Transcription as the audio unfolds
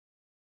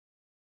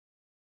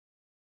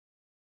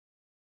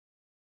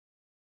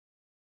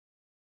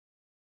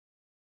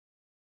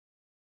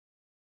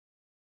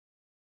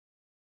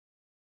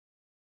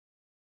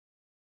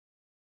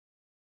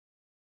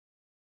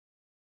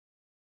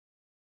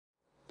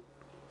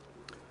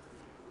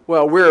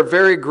Well, we're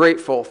very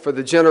grateful for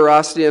the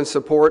generosity and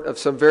support of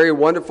some very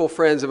wonderful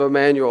friends of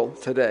Emmanuel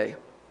today,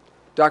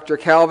 Dr.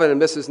 Calvin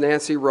and Mrs.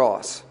 Nancy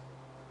Ross.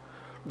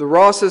 The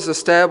Rosses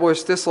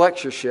established this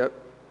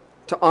lectureship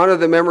to honor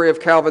the memory of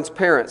Calvin's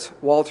parents,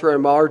 Walter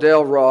and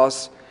Mardale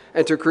Ross,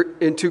 and to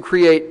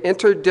create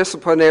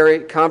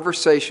interdisciplinary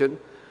conversation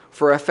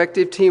for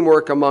effective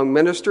teamwork among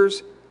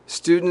ministers,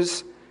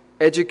 students,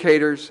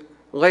 educators,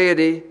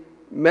 laity,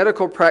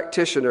 medical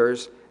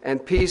practitioners,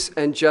 and peace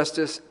and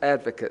justice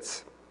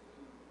advocates.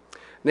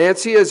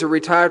 Nancy is a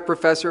retired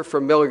professor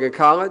from Milligan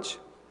College.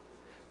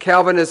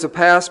 Calvin is a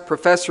past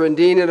professor and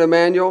dean at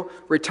Emmanuel,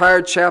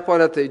 retired chaplain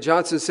at the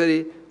Johnson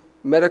City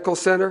Medical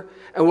Center,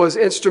 and was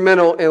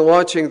instrumental in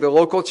launching the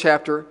local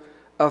chapter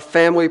of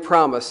Family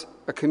Promise,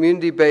 a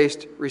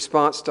community-based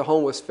response to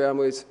homeless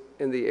families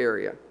in the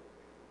area.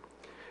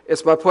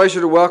 It's my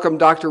pleasure to welcome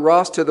Dr.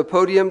 Ross to the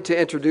podium to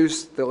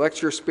introduce the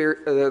lecture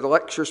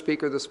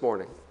speaker this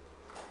morning.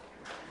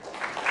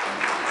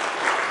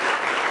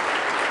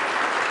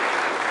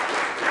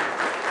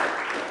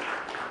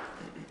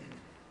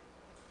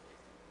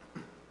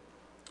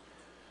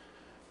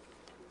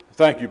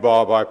 Thank you,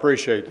 Bob. I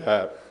appreciate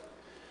that.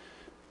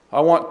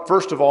 I want,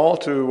 first of all,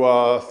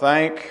 to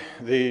thank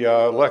the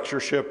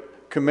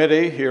lectureship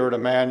committee here at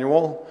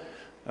Emmanuel.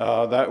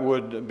 That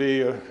would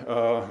be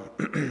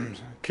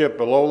Kip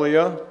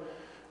Alolia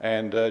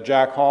and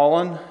Jack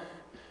Holland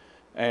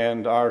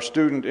and our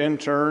student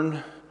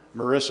intern,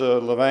 Marissa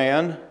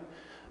Levan.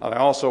 And I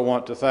also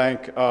want to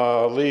thank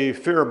Lee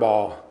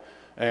Fearbaugh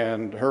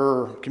and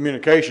her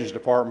communications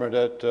department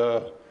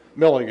at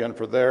Milligan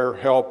for their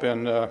help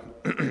in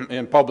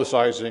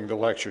publicizing the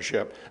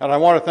lectureship. And I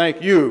want to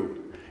thank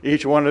you,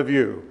 each one of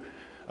you,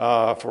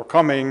 for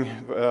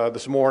coming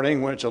this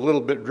morning when it's a little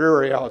bit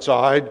dreary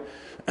outside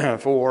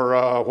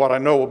for what I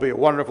know will be a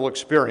wonderful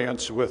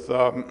experience with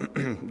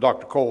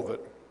Dr.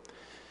 Colvett.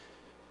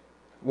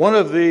 One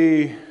of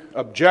the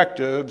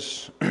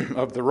objectives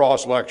of the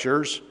Ross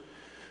Lectures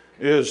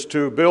is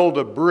to build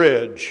a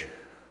bridge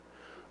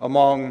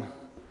among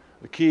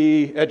the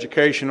key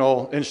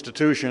educational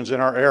institutions in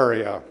our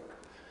area: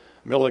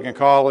 Milligan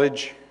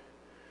College,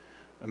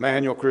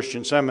 Emmanuel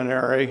Christian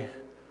Seminary,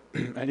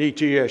 and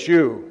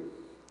ETSU.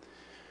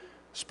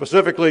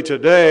 Specifically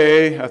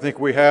today, I think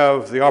we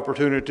have the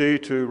opportunity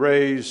to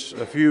raise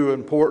a few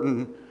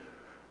important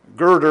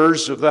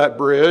girders of that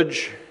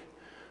bridge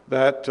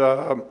that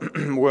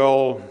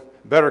will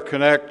better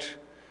connect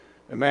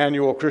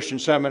Emmanuel Christian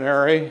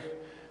Seminary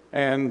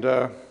and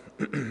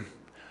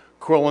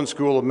Quillen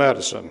School of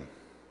Medicine.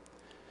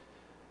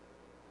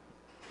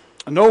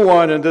 No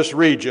one in this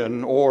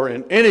region, or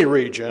in any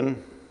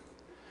region,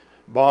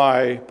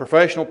 by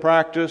professional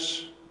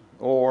practice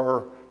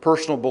or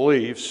personal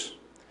beliefs,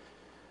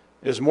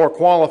 is more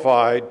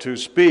qualified to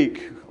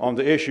speak on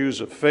the issues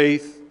of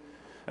faith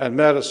and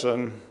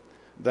medicine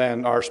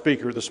than our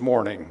speaker this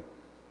morning.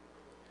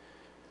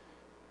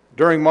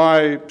 During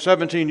my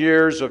 17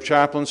 years of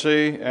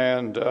chaplaincy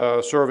and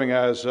serving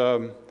as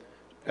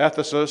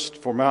ethicist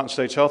for Mountain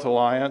States Health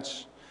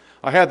Alliance,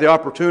 I had the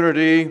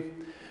opportunity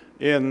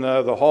in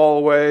the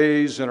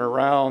hallways and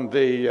around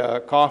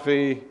the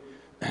coffee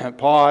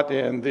pot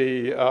in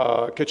the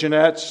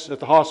kitchenettes at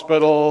the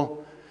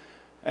hospital,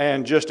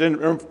 and just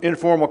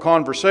informal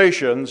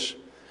conversations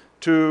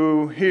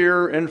to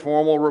hear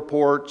informal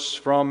reports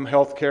from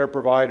healthcare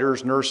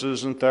providers,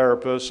 nurses and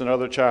therapists and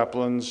other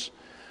chaplains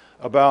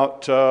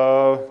about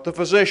the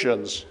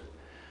physicians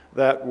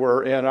that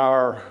were in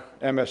our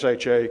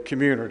MSHA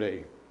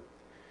community.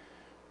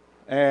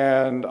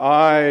 And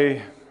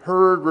I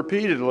heard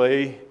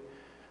repeatedly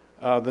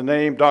the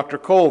name Dr.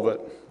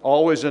 Colvett,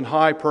 always in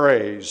high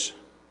praise.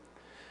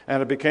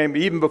 And it became,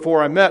 even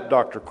before I met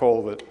Dr.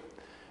 Colvett,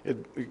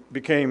 it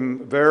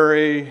became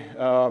very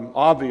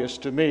obvious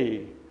to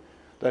me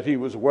that he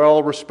was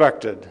well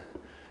respected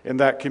in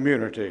that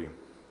community.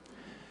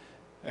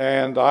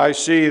 And I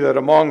see that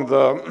among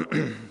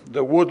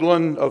the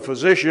woodland of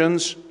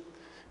physicians,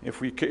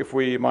 if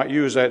we might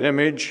use that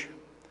image,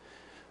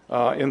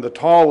 in the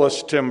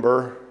tallest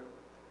timber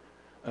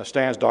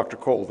stands Dr.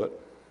 Colvett.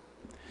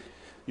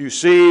 You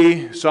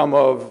see some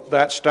of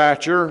that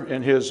stature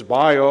in his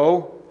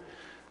bio,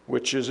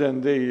 which is in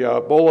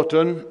the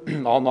bulletin.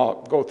 I'll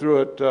not go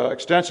through it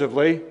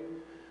extensively,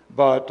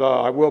 but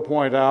I will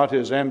point out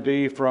his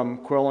MD from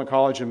Quillen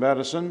College of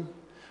Medicine,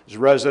 his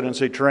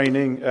residency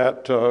training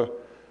at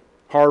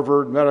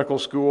Harvard Medical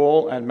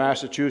School and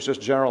Massachusetts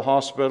General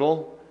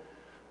Hospital,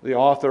 the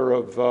author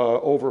of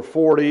over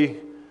 40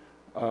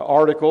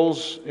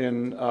 articles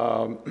in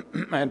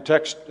and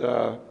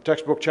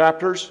textbook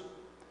chapters,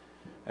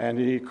 and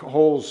he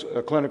holds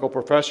a clinical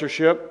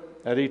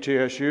professorship at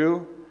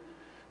ETSU.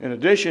 In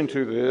addition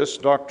to this,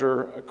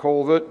 Dr.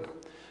 Colvett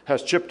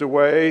has chipped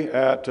away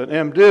at an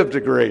MDiv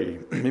degree.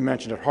 He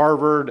mentioned at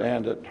Harvard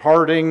and at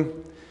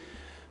Harding,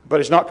 but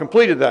he's not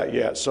completed that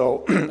yet.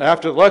 So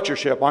after the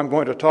lectureship, I'm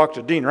going to talk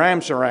to Dean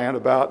Ramsaran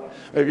about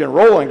maybe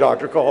enrolling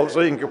Dr. Colvett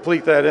so he can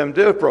complete that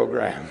MDiv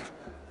program.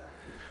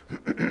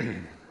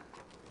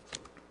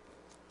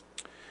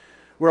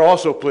 We're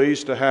also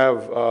pleased to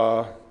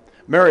have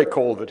Mary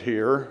Colvett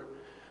here,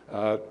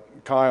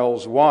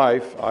 Kyle's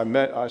wife.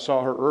 I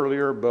saw her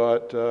earlier,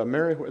 but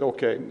Mary,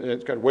 okay,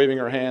 it's got waving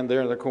her hand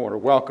there in the corner.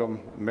 Welcome,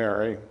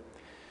 Mary.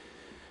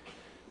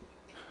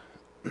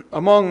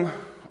 Among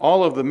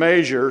all of the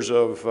measures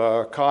of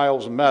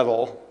Kyle's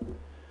medal,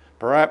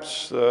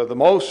 perhaps the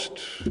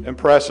most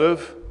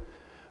impressive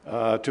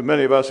to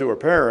many of us who are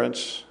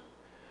parents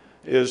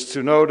is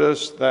to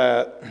notice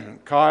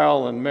that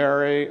Kyle and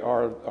Mary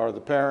are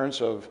the parents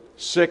of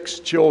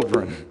 6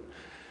 children.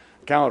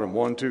 Count them,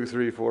 1, 2,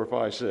 3, 4,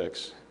 5,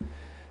 6.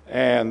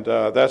 And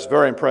that's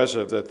very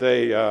impressive that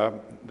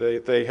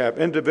they have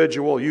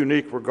individual,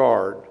 unique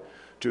regard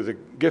to the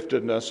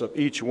giftedness of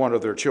each one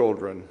of their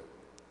children.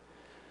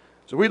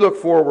 So we look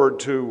forward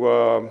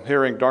to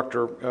hearing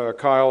Dr.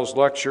 Kyle's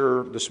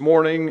lecture this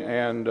morning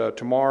and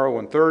tomorrow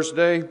and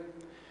Thursday.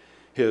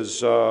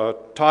 His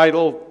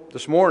title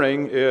this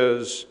morning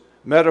is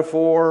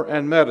Metaphor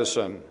and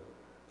Medicine: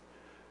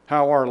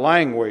 How Our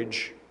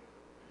Language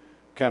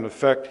Can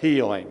Affect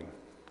Healing.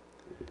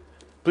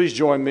 Please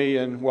join me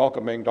in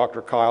welcoming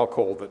Dr. Kyle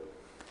Colvett.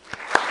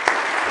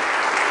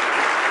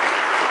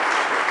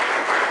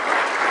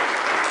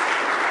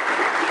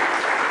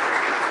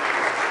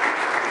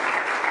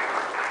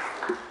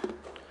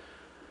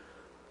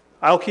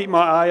 I'll keep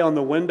my eye on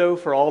the window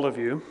for all of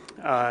you,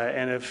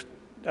 and if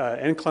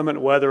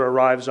inclement weather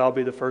arrives, I'll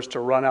be the first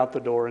to run out the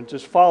door and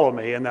just follow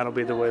me, and that'll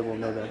be the way we'll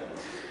know that.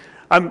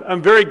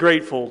 I'm very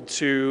grateful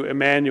to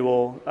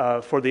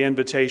Emmanuel for the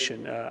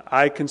invitation.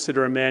 I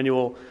consider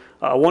Emmanuel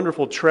a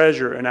wonderful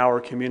treasure in our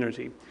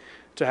community.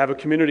 To have a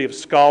community of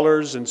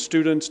scholars and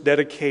students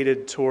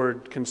dedicated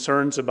toward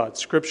concerns about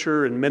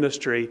Scripture and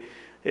ministry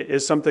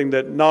is something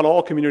that not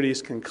all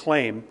communities can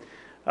claim.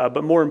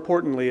 But more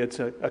importantly, it's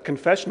a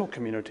confessional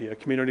community, a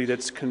community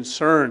that's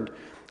concerned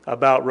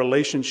about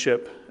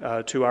relationship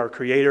to our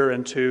Creator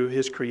and to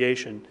His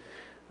creation.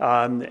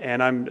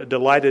 And I'm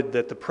delighted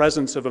that the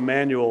presence of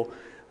Emmanuel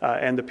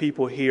and the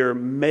people here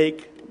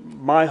make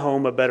my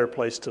home a better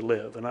place to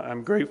live. And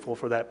I'm grateful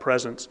for that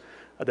presence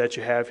that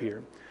you have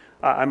here.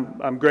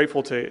 I'm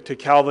grateful to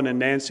Calvin and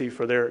Nancy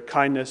for their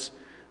kindness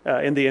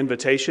in the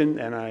invitation,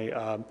 and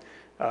I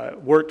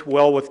worked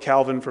well with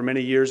Calvin for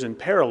many years in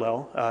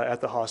parallel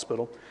at the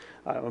hospital.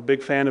 I'm a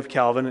big fan of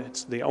Calvin.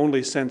 It's the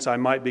only sense I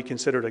might be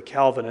considered a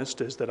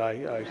Calvinist is that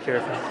I care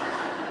for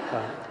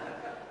him.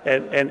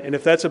 And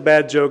if that's a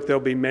bad joke, there'll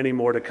be many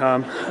more to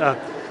come.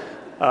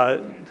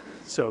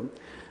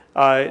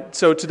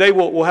 So today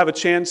we'll have a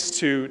chance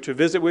to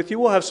visit with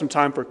you. We'll have some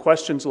time for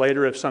questions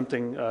later if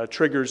something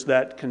triggers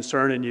that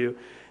concern in you.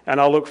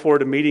 And I'll look forward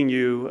to meeting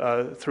you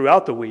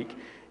throughout the week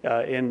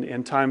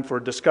in time for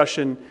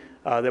discussion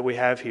that we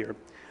have here.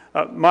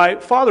 My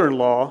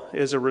father-in-law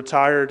is a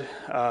retired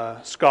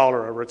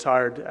scholar, a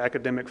retired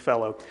academic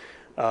fellow.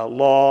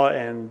 Law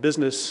and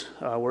business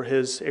were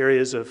his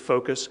areas of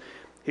focus.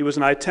 He was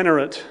an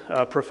itinerant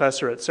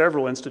professor at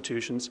several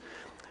institutions.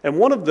 And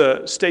one of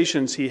the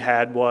stations he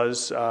had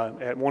was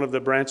at one of the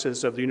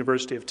branches of the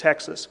University of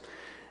Texas.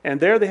 And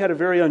there they had a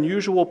very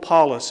unusual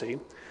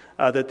policy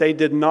that they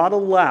did not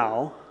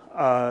allow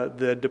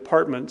the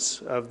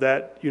departments of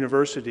that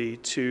university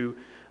to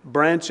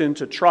branch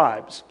into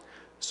tribes.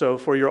 So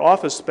for your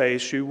office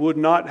space, you would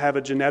not have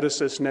a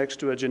geneticist next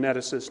to a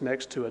geneticist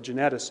next to a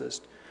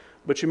geneticist,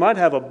 but you might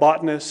have a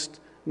botanist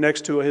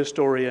next to a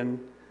historian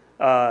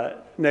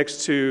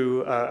next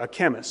to a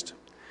chemist.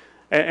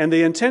 And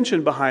the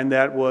intention behind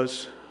that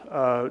was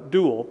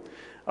dual.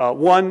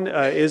 One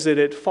is that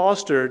it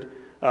fostered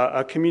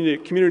a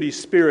community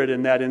spirit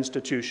in that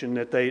institution,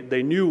 that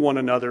they knew one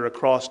another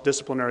across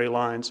disciplinary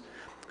lines.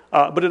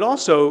 But it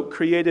also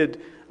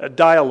created a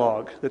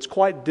dialogue that's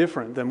quite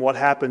different than what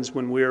happens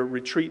when we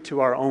retreat to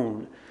our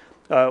own.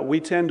 We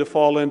tend to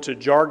fall into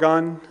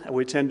jargon,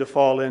 we tend to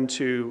fall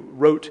into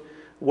rote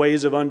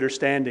ways of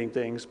understanding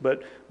things,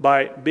 but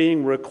by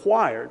being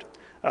required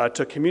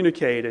to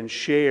communicate and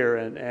share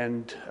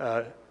and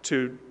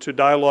to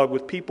dialogue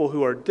with people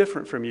who are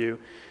different from you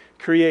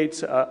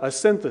creates a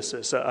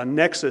synthesis, a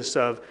nexus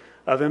of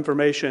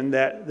information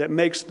that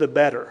makes the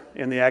better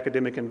in the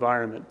academic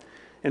environment.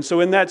 And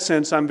so in that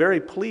sense, I'm very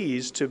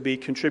pleased to be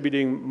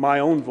contributing my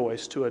own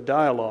voice to a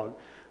dialogue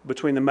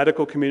between the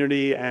medical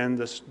community and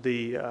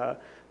the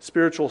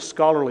spiritual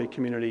scholarly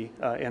community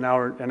in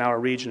our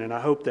region. And I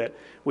hope that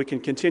we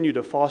can continue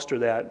to foster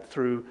that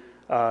through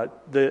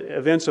the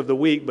events of the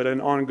week, but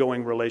an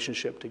ongoing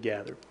relationship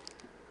together.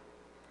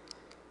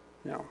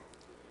 Now,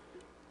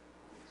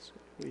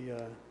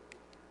 if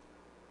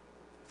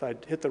I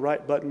hit the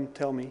right button,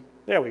 tell me.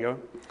 There we go.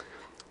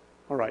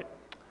 All right.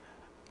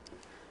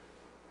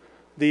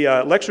 The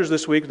lectures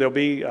this week, they'll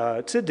be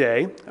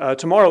today.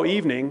 Tomorrow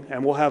evening,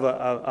 and we'll have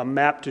a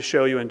map to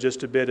show you in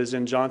just a bit, is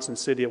in Johnson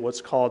City at what's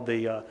called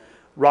the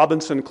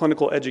Robinson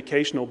Clinical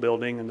Educational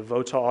Building in the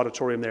Vota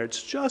Auditorium there.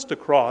 It's just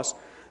across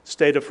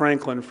State of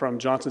Franklin from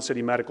Johnson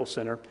City Medical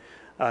Center.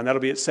 And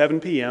that'll be at 7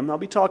 p.m. I'll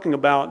be talking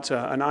about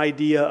an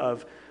idea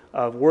of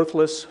of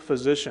worthless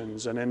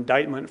physicians, an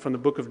indictment from the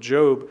book of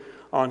Job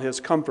on his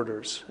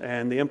comforters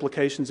and the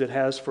implications it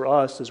has for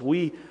us as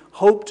we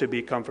hope to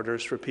be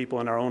comforters for people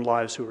in our own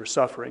lives who are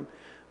suffering.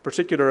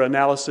 Particular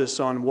analysis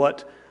on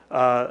what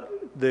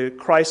the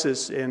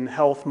crisis in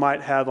health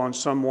might have on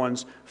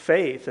someone's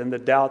faith and the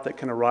doubt that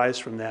can arise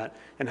from that,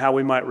 and how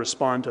we might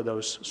respond to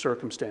those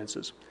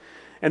circumstances.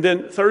 And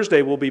then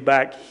Thursday, we'll be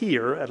back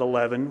here at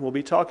 11. We'll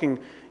be talking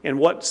in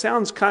what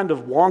sounds kind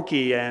of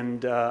wonky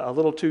and a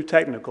little too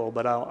technical,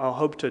 but I'll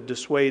hope to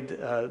dissuade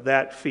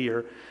that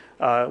fear.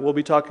 We'll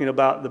be talking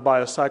about the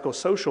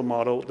biopsychosocial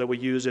model that we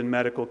use in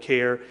medical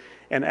care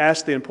and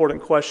ask the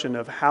important question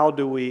of how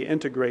do we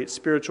integrate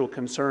spiritual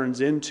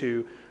concerns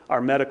into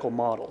our medical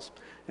models.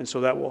 And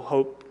so that will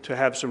hope to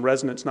have some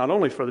resonance not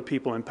only for the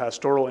people in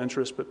pastoral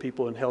interest, but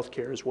people in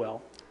healthcare as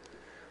well.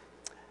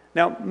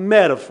 Now,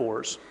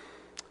 metaphors.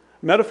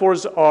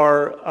 Metaphors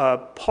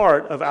are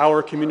part of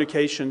our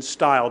communication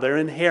style. They're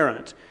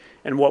inherent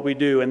in what we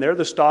do, and they're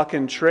the stock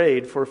in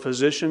trade for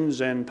physicians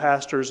and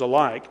pastors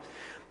alike.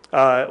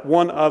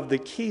 One of the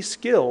key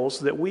skills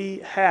that we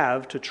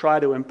have to try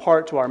to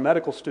impart to our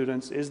medical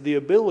students is the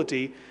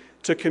ability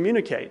to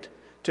communicate,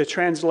 to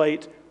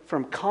translate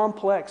from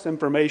complex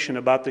information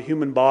about the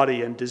human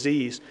body and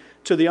disease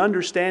to the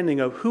understanding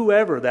of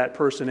whoever that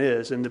person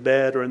is in the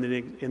bed or in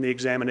the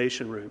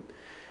examination room.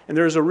 And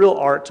there's a real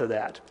art to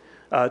that,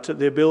 to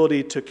the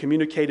ability to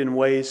communicate in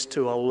ways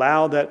to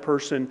allow that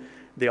person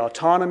the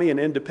autonomy and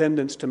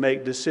independence to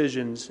make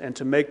decisions and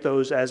to make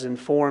those as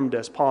informed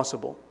as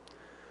possible.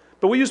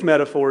 But we use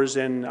metaphors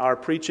in our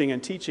preaching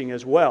and teaching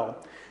as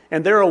well.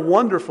 And they're a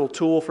wonderful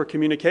tool for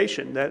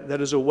communication. That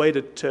is a way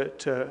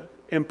to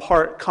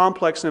impart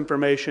complex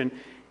information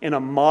in a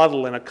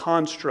model, in a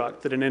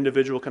construct that an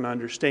individual can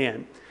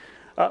understand.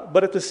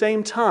 But at the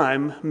same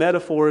time,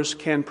 metaphors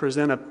can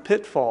present a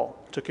pitfall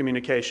to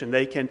communication.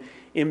 They can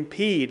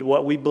impede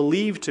what we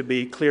believe to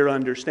be clear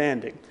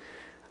understanding.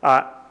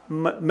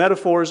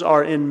 Metaphors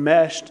are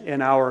enmeshed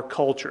in our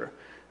culture.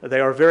 They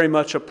are very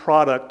much a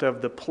product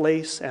of the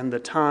place and the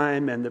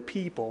time and the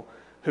people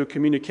who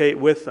communicate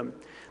with them.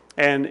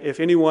 And if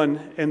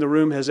anyone in the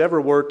room has ever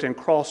worked in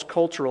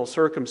cross-cultural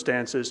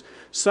circumstances,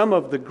 some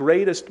of the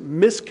greatest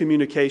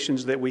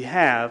miscommunications that we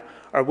have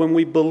are when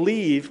we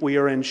believe we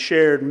are in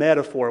shared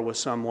metaphor with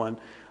someone,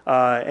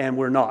 and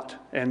we're not.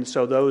 And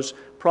so those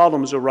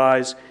problems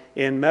arise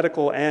in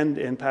medical and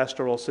in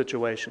pastoral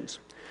situations.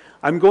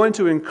 I'm going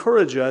to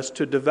encourage us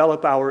to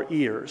develop our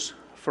ears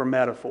for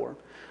metaphor,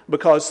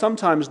 because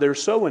sometimes they're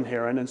so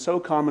inherent and so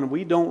common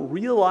we don't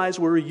realize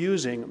we're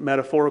using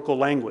metaphorical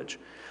language.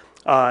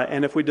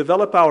 And if we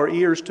develop our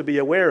ears to be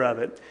aware of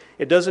it,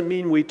 it doesn't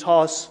mean we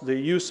toss the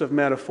use of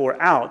metaphor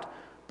out,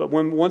 but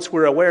once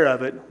we're aware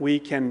of it, we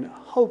can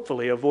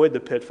hopefully avoid the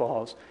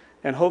pitfalls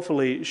and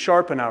hopefully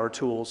sharpen our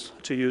tools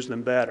to use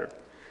them better.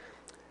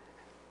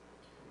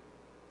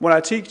 When I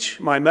teach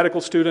my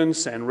medical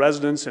students and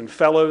residents and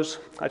fellows,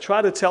 I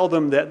try to tell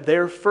them that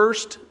their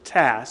first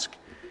task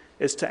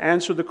is to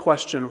answer the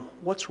question,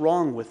 what's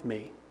wrong with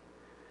me?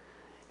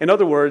 In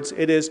other words,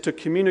 it is to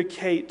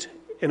communicate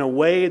in a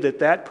way that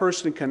that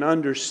person can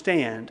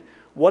understand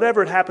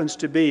whatever it happens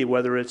to be,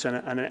 whether it's an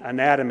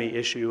anatomy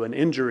issue, an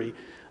injury,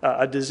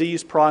 a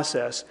disease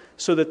process,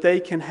 so that they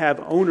can have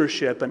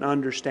ownership and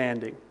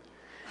understanding.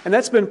 And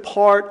that's been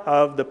part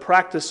of the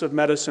practice of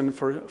medicine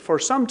for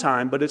some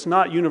time, but it's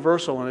not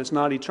universal and it's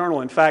not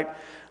eternal. In fact,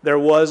 there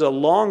was a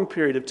long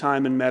period of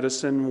time in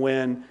medicine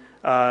when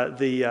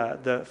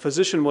the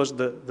physician was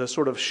the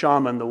sort of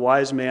shaman, the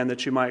wise man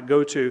that you might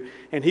go to,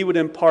 and he would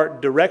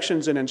impart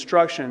directions and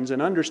instructions,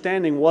 and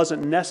understanding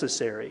wasn't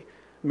necessary,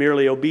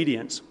 merely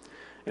obedience.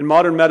 In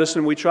modern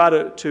medicine, we try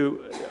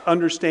to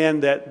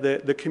understand that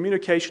the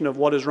communication of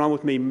what is wrong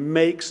with me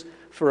makes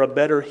for a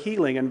better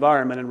healing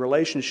environment and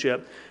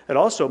relationship. It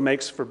also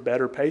makes for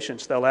better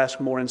patients. They'll ask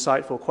more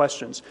insightful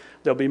questions.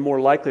 They'll be more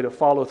likely to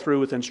follow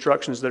through with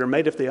instructions that are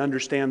made if they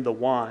understand the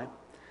why.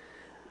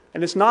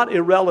 And it's not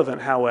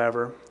irrelevant,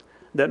 however,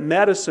 that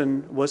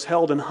medicine was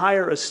held in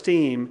higher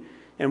esteem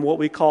in what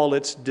we call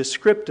its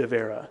descriptive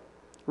era,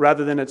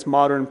 rather than its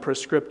modern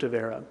prescriptive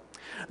era.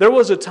 There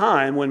was a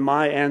time when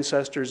my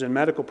ancestors in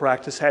medical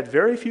practice had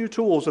very few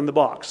tools in the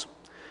box.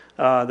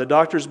 The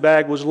doctor's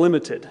bag was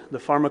limited. The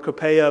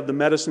pharmacopoeia of the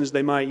medicines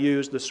they might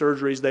use, the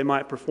surgeries they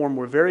might perform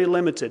were very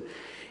limited.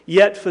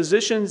 Yet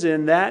physicians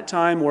in that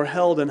time were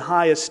held in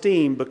high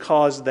esteem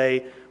because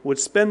they would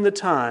spend the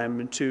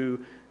time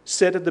to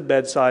sit at the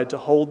bedside, to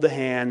hold the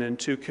hand, and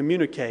to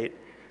communicate.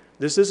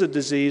 This is a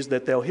disease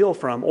that they'll heal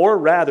from, or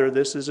rather,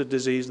 this is a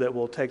disease that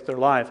will take their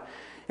life.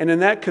 And in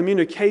that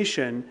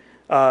communication,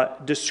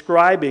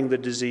 describing the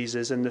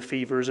diseases and the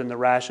fevers and the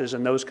rashes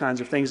and those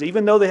kinds of things,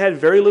 even though they had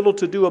very little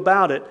to do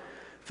about it,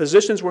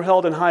 physicians were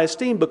held in high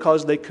esteem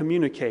because they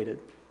communicated.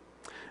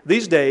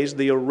 These days,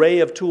 the array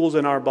of tools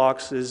in our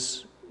box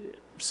is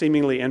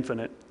seemingly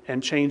infinite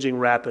and changing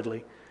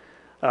rapidly.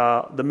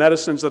 The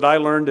medicines that I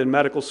learned in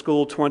medical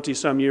school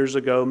 20-some years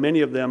ago,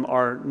 many of them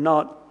are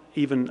not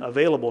even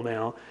available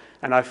now.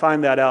 And I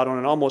find that out on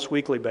an almost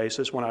weekly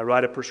basis when I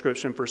write a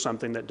prescription for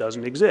something that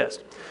doesn't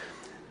exist.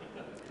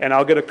 And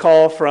I'll get a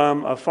call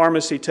from a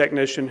pharmacy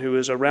technician who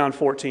is around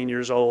 14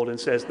 years old and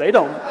says, they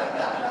don't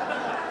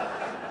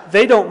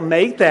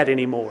make that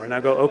anymore. And I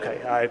go,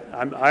 okay,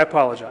 I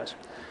apologize.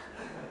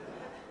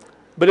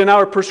 But in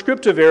our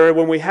prescriptive area,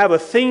 when we have a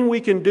thing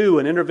we can do,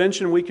 an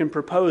intervention we can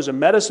propose, a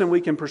medicine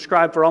we can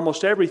prescribe for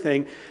almost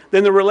everything,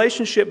 then the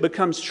relationship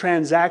becomes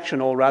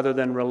transactional rather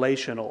than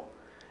relational.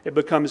 It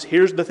becomes,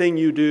 here's the thing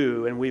you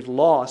do, and we've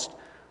lost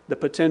the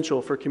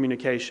potential for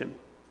communication.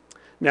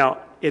 Now,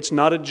 it's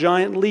not a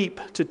giant leap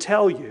to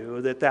tell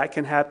you that that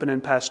can happen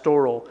in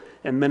pastoral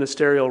and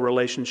ministerial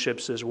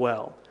relationships as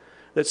well.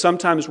 That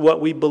sometimes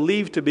what we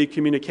believe to be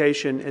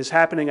communication is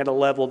happening at a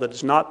level that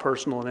is not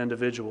personal and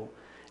individual,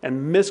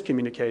 and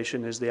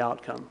miscommunication is the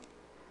outcome.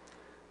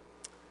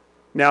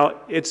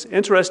 Now, it's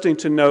interesting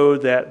to know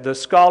that the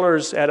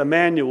scholars at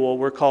Emmanuel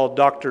were called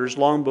doctors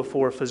long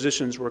before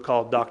physicians were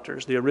called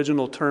doctors. The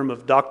original term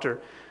of doctor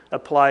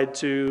applied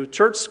to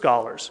church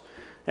scholars.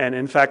 And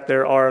in fact,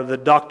 there are the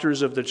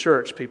doctors of the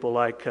church, people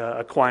like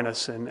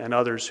Aquinas and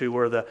others who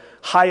were the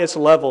highest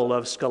level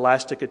of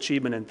scholastic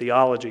achievement in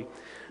theology.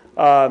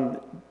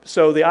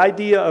 So the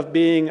idea of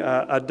being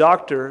a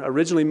doctor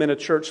originally meant a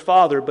church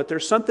father, but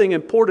there's something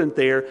important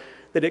there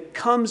that it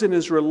comes and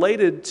is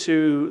related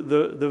to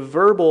the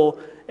verbal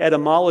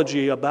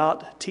etymology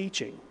about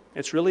teaching.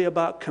 It's really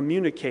about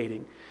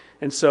communicating.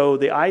 And so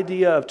the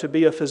idea of to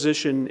be a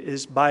physician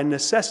is by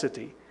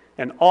necessity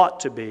and ought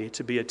to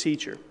be a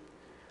teacher.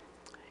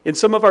 In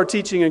some of our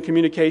teaching and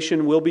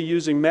communication, we'll be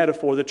using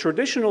metaphor. The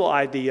traditional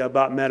idea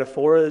about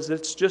metaphor is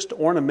it's just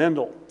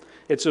ornamental.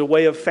 It's a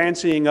way of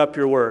fancying up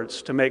your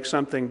words to make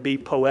something be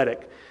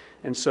poetic.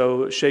 And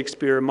so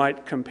Shakespeare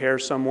might compare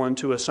someone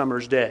to a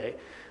summer's day.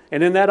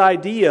 And in that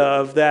idea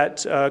of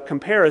that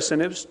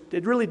comparison,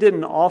 it really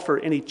didn't offer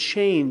any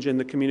change in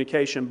the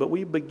communication, but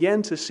we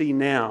begin to see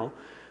now,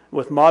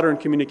 with modern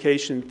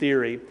communication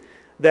theory,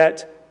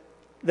 that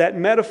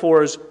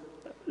metaphors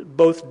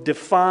both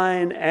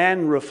define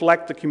and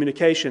reflect the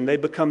communication. They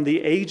become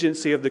the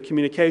agency of the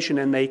communication,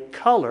 and they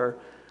color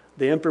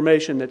the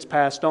information that's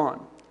passed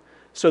on.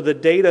 So the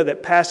data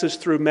that passes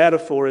through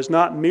metaphor is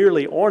not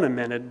merely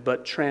ornamented,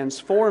 but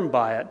transformed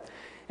by it.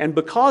 And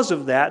because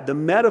of that, the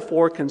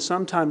metaphor can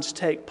sometimes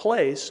take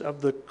place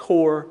of the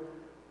core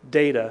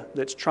data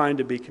that's trying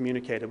to be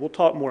communicated. We'll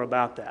talk more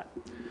about that.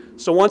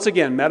 So once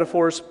again,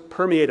 metaphors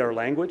permeate our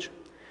language.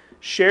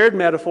 Shared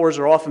metaphors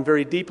are often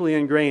very deeply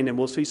ingrained, and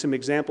we'll see some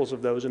examples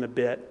of those in a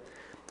bit.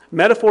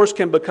 Metaphors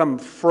can become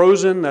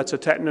frozen. That's a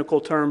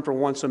technical term for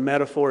once a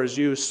metaphor is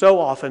used so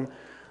often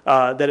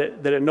that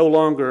it no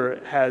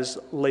longer has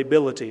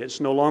lability.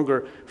 It's no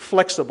longer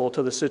flexible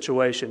to the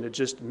situation. It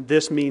just,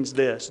 this means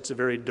this. It's a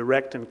very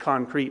direct and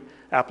concrete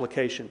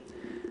application.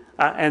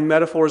 And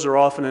metaphors are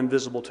often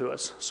invisible to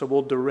us. So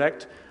we'll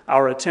direct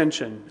our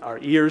attention, our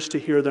ears to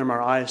hear them,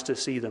 our eyes to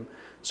see them,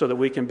 so that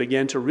we can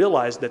begin to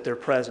realize that they're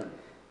present.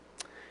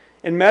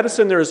 In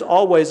medicine, there is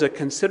always a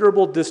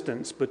considerable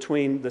distance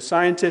between the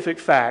scientific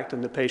fact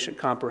and the patient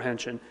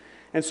comprehension.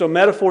 And so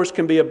metaphors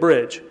can be a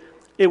bridge.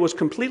 It was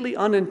completely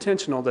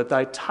unintentional that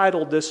I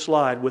titled this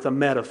slide with a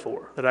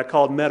metaphor, that I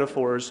called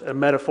metaphors a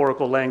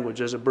metaphorical language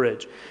as a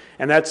bridge.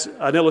 And that's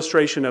an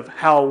illustration of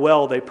how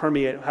well they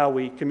permeate how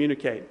we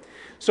communicate.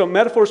 So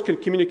metaphors can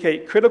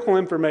communicate critical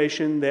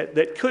information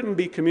that couldn't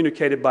be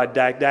communicated by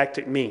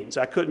didactic means.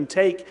 I couldn't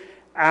take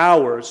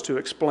hours to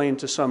explain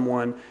to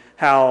someone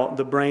how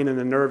the brain and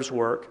the nerves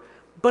work,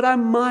 but I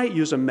might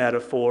use a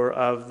metaphor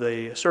of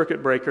the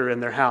circuit breaker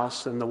in their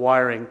house and the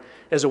wiring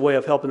as a way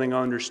of helping them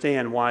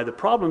understand why the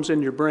problem's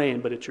in your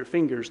brain, but it's your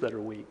fingers that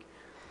are weak.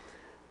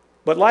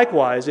 But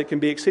likewise, it can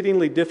be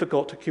exceedingly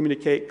difficult to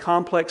communicate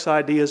complex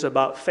ideas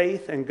about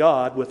faith and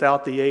God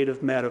without the aid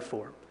of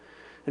metaphor.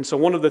 And so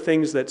one of the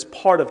things that's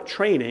part of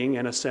training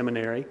in a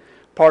seminary,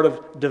 part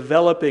of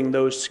developing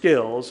those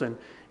skills, and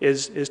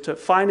is to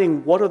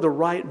finding what are the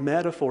right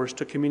metaphors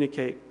to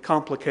communicate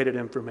complicated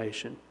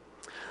information.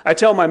 I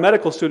tell my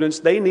medical students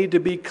they need to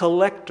be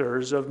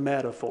collectors of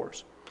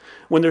metaphors.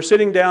 When they're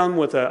sitting down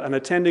with an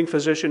attending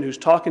physician who's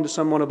talking to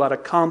someone about a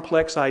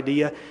complex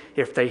idea,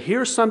 if they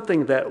hear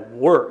something that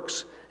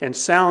works and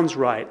sounds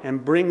right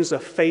and brings a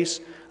face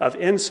of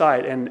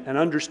insight and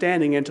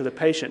understanding into the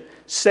patient,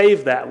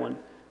 save that one.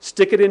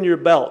 Stick it in your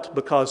belt,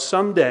 because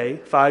someday,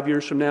 5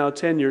 years from now,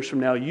 10 years from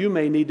now, you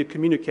may need to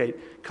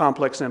communicate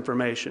complex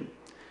information.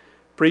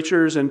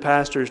 Preachers and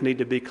pastors need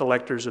to be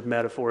collectors of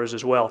metaphors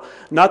as well.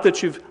 Not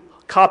that you've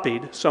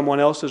copied someone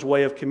else's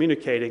way of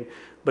communicating,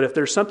 but if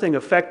there's something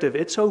effective,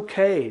 it's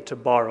okay to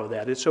borrow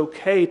that. It's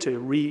okay to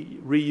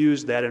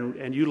reuse that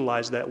and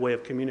utilize that way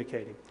of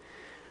communicating.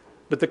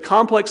 But the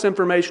complex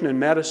information in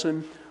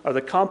medicine, or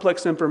the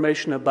complex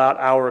information about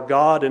our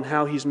God and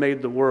how He's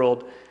made the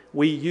world,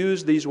 we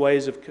use these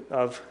ways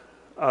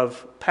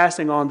of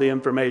passing on the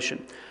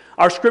information.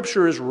 Our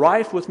Scripture is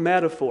rife with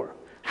metaphor.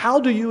 How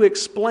do you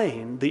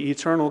explain the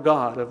eternal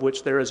God, of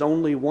which there is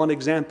only one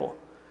example?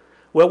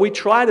 Well, we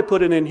try to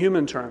put it in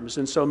human terms,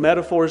 and so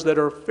metaphors that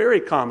are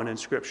very common in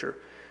Scripture.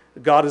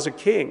 God is a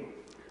king.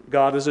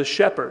 God is a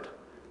shepherd.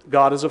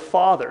 God is a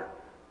father.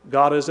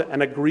 God is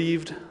an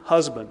aggrieved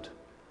husband.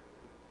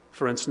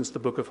 For instance, the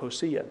book of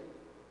Hosea.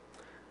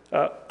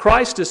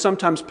 Christ is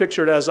sometimes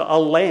pictured as a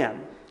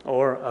lamb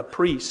or a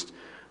priest,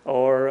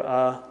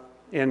 or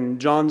in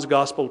John's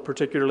gospel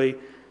particularly,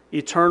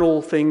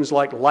 eternal things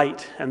like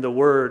light and the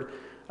word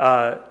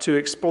to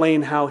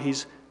explain how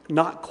he's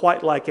not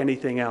quite like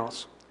anything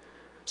else.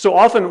 So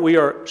often we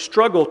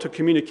struggle to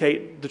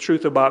communicate the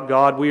truth about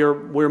God.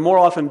 We're more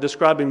often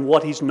describing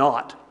what he's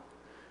not.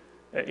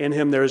 In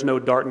him there is no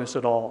darkness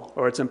at all,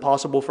 or it's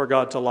impossible for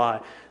God to lie.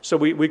 So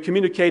we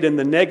communicate in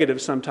the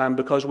negative sometimes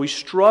because we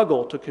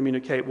struggle to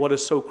communicate what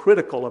is so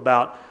critical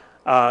about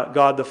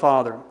God the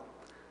Father.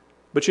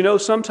 But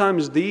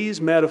sometimes these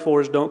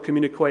metaphors don't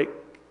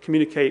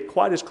communicate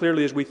quite as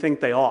clearly as we think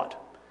they ought.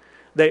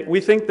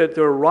 We think that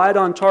they're right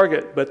on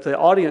target, but the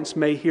audience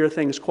may hear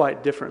things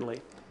quite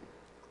differently.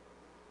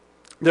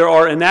 There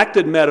are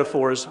enacted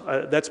metaphors.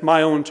 That's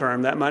my own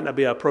term. That might not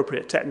be an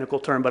appropriate technical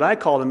term, but I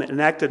call them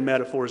enacted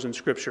metaphors in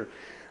Scripture.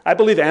 I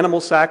believe animal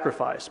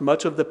sacrifice,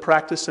 much of the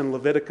practice in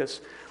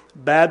Leviticus,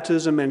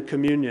 baptism and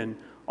communion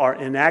are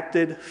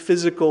enacted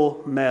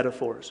physical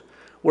metaphors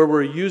where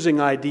we're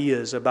using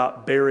ideas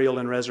about burial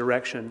and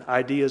resurrection,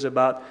 ideas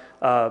about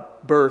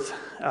birth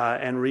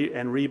and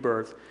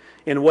rebirth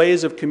in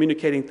ways of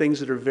communicating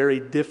things that are very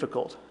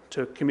difficult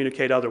to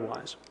communicate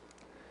otherwise.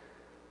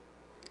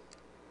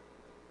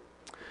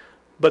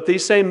 But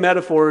these same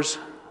metaphors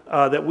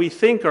that we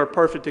think are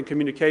perfect in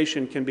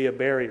communication can be a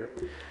barrier.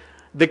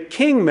 The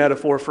king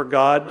metaphor for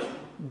God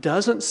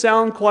doesn't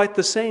sound quite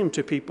the same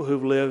to people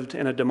who've lived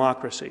in a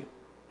democracy.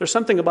 There's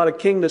something about a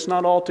king that's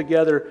not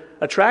altogether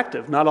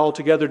attractive, not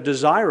altogether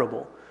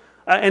desirable.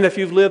 And if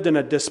you've lived in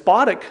a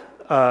despotic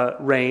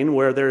reign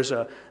where there's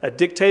a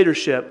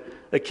dictatorship,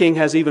 the king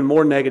has even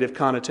more negative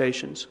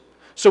connotations.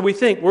 So we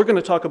think we're going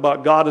to talk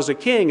about God as a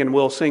king and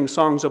we'll sing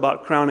songs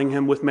about crowning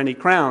him with many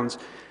crowns.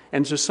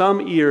 And to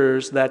some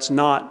ears, that's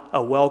not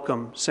a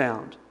welcome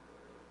sound.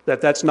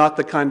 That's not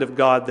the kind of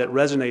God that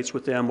resonates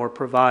with them or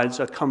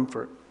provides a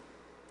comfort.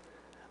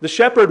 The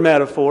shepherd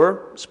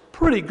metaphor is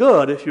pretty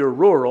good if you're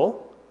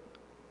rural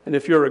and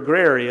if you're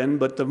agrarian,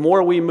 but the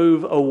more we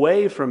move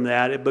away from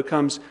that, it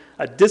becomes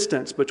a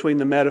distance between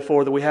the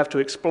metaphor that we have to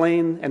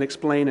explain and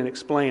explain and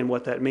explain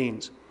what that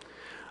means.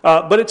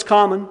 But it's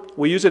common.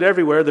 We use it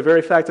everywhere. The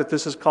very fact that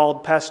this is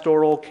called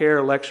pastoral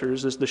care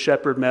lectures is the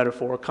shepherd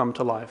metaphor come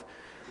to life.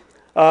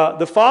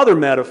 The father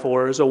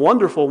metaphor is a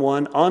wonderful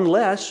one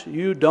unless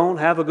you don't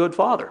have a good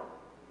father.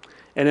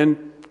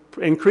 And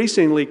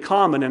increasingly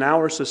common in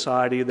our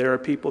society, there are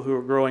people who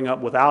are growing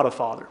up without a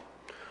father.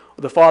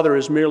 The father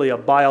is merely a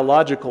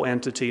biological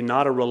entity,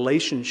 not a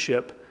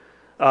relationship.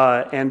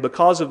 And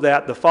because of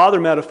that, the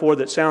father metaphor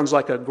that sounds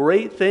like a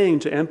great thing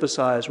to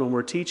emphasize when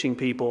we're teaching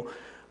people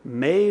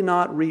may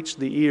not reach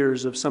the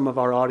ears of some of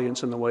our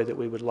audience in the way that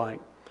we would like.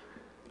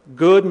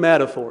 Good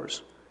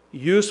metaphors,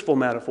 useful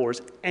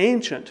metaphors,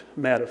 ancient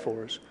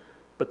metaphors,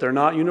 but they're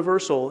not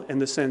universal in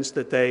the sense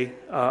that they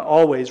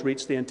always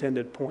reach the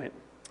intended point.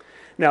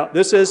 Now,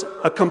 this is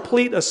a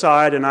complete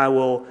aside, and I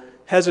will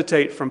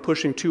hesitate from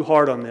pushing too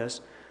hard on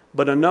this,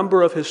 but a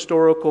number of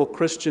historical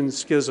Christian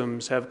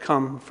schisms have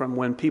come from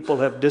when people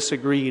have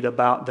disagreed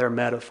about their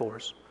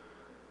metaphors.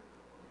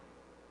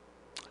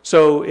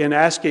 So in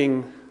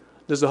asking,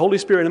 does the Holy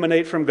Spirit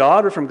emanate from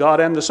God or from God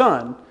and the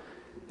Son?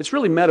 It's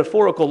really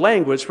metaphorical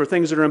language for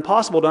things that are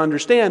impossible to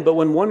understand, but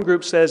when one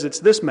group says it's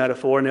this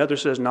metaphor and the other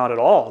says not at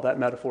all, that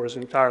metaphor is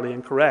entirely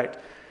incorrect,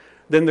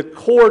 then the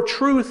core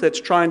truth that's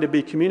trying to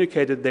be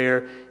communicated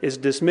there is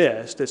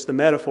dismissed. It's the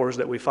metaphors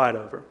that we fight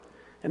over.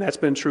 And that's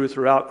been true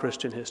throughout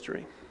Christian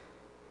history.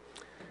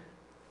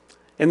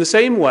 In the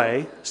same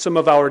way, some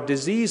of our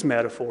disease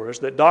metaphors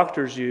that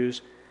doctors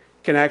use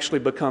can actually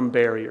become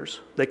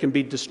barriers. They can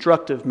be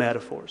destructive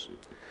metaphors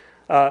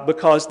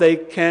because they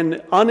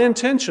can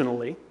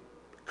unintentionally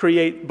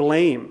create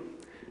blame,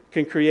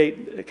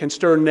 can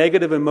stir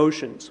negative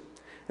emotions,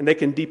 and they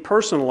can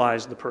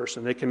depersonalize the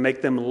person. They can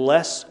make them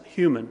less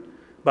human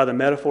by the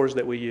metaphors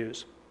that we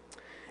use.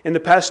 In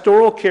the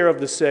pastoral care of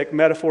the sick,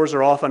 metaphors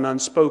are often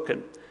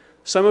unspoken.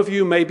 Some of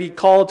you may be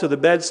called to the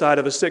bedside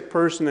of a sick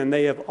person and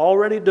they have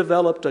already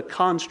developed a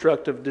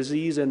construct of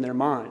disease in their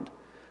mind.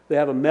 They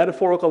have a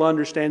metaphorical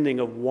understanding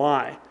of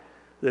why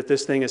that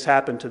this thing has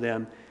happened to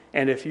them.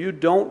 And if you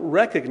don't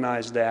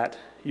recognize that,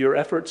 your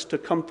efforts to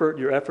comfort,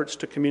 your efforts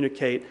to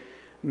communicate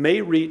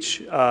may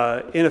reach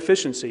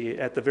inefficiency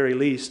at the very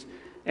least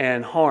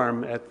and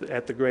harm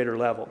at the greater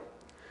level.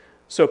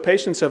 So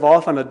patients have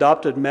often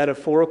adopted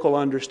metaphorical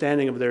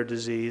understanding of their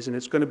disease, and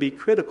it's going to be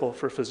critical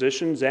for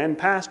physicians and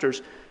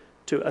pastors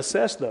to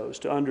assess those,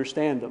 to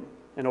understand them,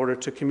 in order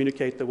to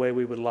communicate the way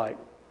we would like.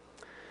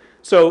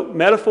 So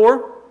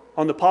metaphor,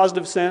 on the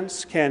positive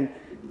sense, can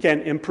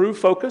improve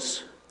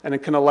focus, and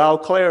it can allow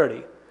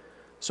clarity.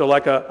 So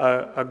like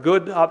a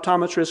good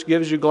optometrist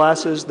gives you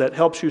glasses that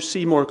helps you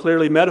see more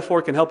clearly,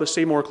 metaphor can help us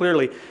see more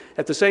clearly.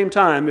 At the same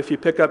time, if you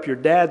pick up your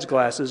dad's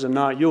glasses and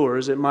not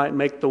yours, it might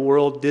make the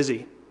world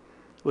dizzy.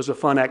 It was a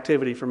fun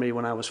activity for me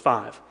when I was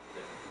 5.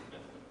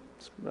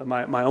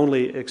 My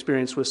only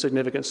experience with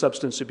significant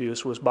substance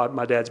abuse was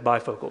my dad's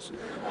bifocals.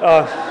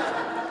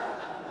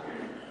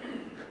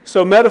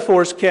 So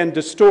metaphors can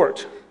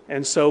distort.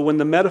 And so when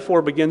the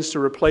metaphor begins to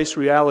replace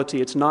reality,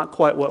 it's not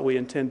quite what we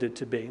intended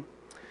to be.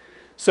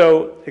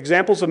 So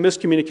examples of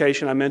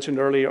miscommunication I mentioned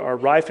earlier are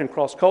rife in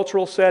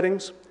cross-cultural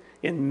settings,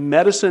 in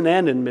medicine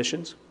and in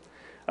missions.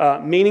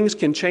 Meanings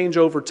can change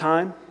over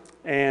time,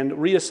 and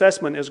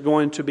reassessment is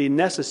going to be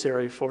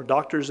necessary for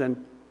doctors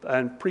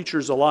and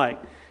preachers alike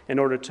in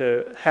order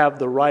to have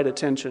the right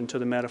attention to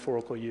the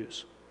metaphorical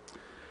use.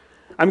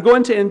 I'm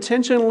going to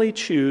intentionally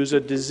choose a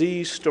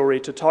disease story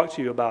to talk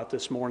to you about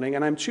this morning,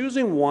 and I'm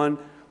choosing one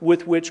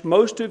with which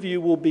most of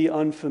you will be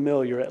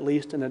unfamiliar, at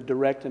least in a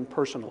direct and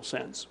personal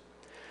sense.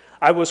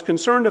 I was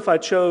concerned if I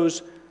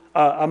chose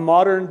a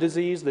modern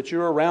disease that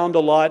you're around a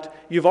lot,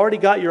 you've already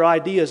got your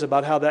ideas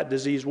about how that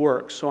disease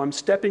works, so I'm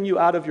stepping you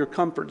out of your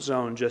comfort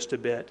zone just a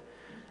bit.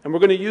 And we're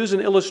going to use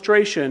an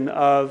illustration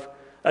of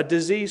a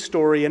disease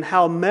story and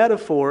how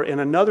metaphor in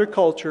another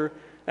culture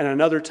and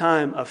another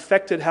time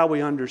affected how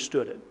we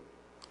understood it.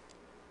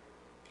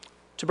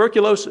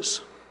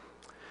 Tuberculosis.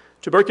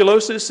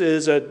 Tuberculosis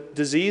is a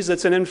disease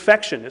that's an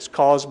infection. It's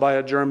caused by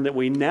a germ that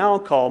we now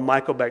call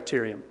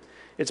Mycobacterium.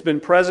 It's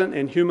been present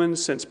in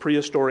humans since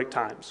prehistoric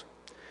times.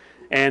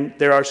 And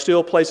there are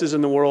still places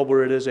in the world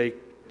where it is an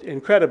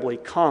incredibly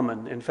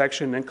common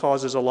infection and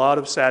causes a lot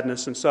of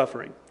sadness and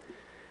suffering.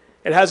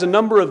 It has a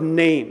number of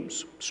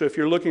names. So if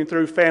you're looking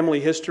through family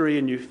history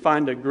and you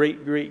find a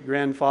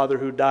great-great-grandfather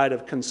who died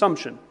of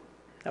consumption,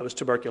 that was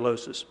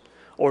tuberculosis.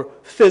 Or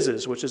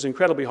phthisis, which is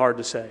incredibly hard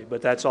to say,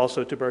 but that's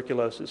also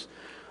tuberculosis.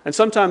 And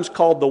sometimes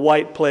called the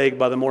White Plague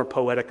by the more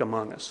poetic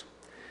among us.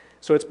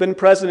 So it's been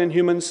present in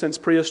humans since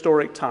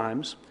prehistoric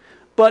times,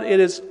 but it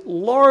is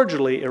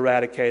largely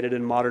eradicated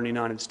in modern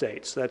United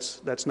States.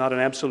 That's not an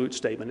absolute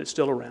statement. It's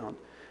still around.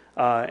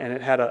 And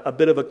it had a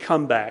bit of a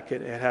comeback.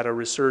 It had a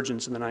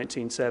resurgence in the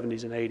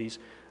 1970s and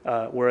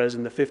 80s, whereas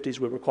in the 50s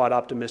we were quite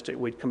optimistic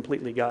we'd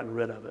completely gotten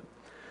rid of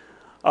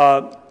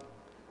it.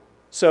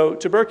 So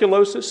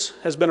tuberculosis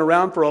has been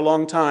around for a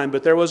long time,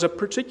 but there was a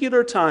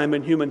particular time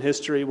in human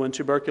history when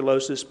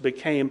tuberculosis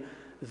became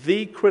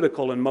the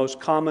critical and most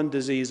common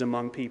disease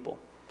among people.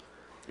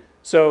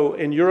 So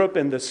in Europe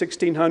in the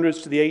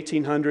 1600s to the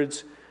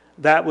 1800s,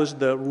 that was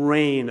the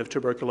reign of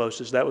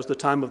tuberculosis. That was the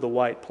time of the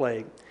White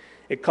Plague.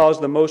 It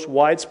caused the most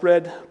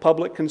widespread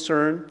public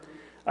concern.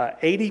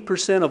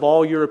 80% of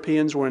all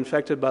Europeans were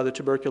infected by the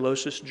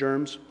tuberculosis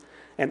germs.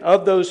 And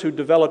of those who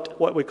developed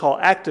what we call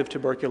active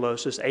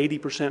tuberculosis,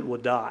 80%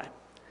 would die.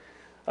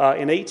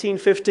 In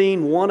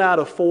 1815, 1 out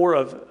of 4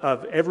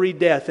 of every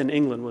death in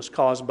England was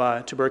caused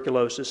by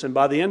tuberculosis. And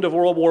by the end of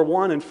World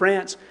War I in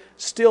France,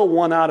 still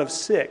 1 out of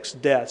 6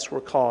 deaths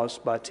were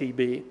caused by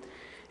TB.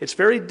 It's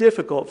very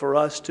difficult for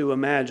us to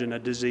imagine a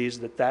disease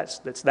that's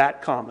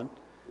that common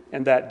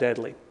and that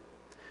deadly.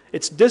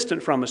 It's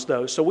distant from us,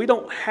 though, so we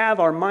don't have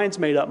our minds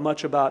made up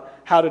much about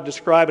how to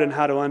describe it and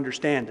how to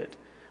understand it.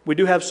 We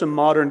do have some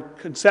modern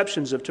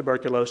conceptions of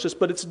tuberculosis,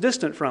 but it's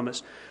distant from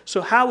us. So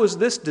how is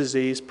this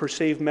disease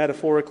perceived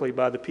metaphorically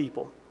by the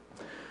people?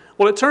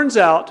 Well, it turns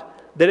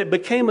out that it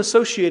became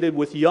associated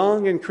with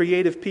young and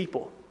creative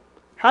people.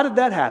 How did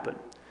that happen?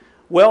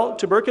 Well,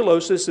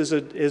 tuberculosis is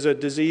a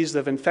disease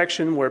of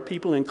infection where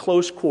people in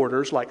close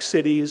quarters, like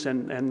cities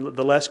and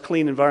the less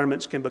clean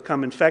environments, can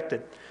become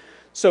infected.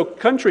 So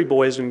country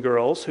boys and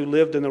girls who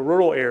lived in the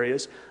rural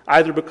areas,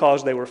 either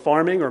because they were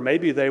farming or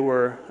maybe they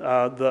were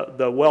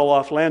the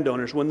well-off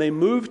landowners, when they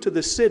moved to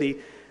the city,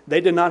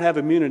 they did not have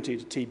immunity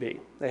to TB.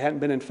 They hadn't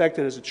been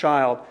infected as a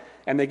child.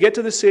 And they get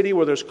to the city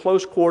where there's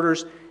close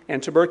quarters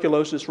and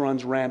tuberculosis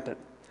runs rampant.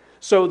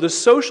 So the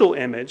social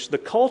image, the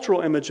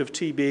cultural image of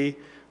TB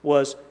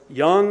was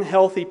young,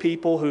 healthy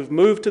people who've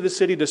moved to the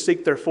city to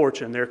seek their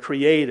fortune. They're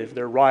creative,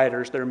 they're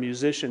writers, they're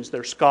musicians,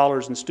 they're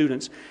scholars and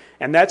students.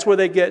 And that's where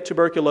they get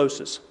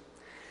tuberculosis.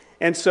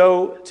 And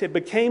so it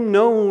became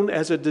known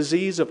as a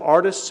disease of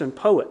artists and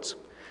poets.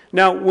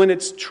 Now, when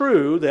it's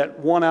true that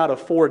 1 out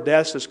of 4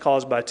 deaths is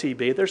caused by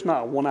TB, there's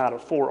not 1 out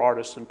of 4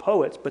 artists and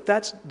poets, but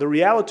the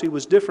reality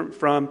was different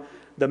from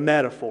the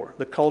metaphor,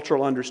 the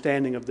cultural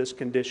understanding of this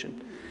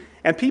condition.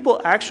 And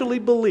people actually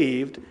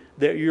believed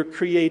that your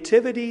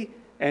creativity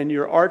and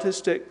your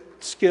artistic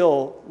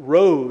skill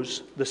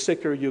rose the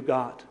sicker you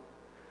got.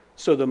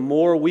 So the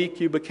more weak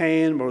you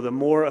became or the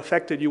more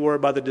affected you were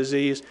by the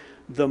disease,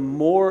 the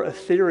more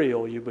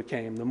ethereal you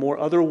became, the more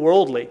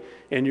otherworldly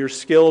in your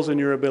skills and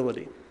your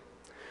ability.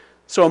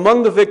 So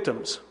among the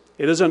victims,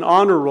 it is an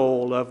honor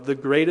roll of the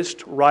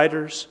greatest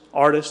writers,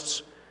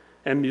 artists,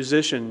 and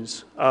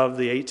musicians of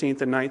the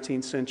 18th and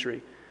 19th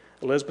century.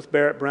 Elizabeth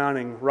Barrett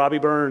Browning, Robbie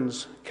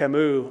Burns,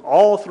 Camus,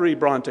 all 3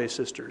 Bronte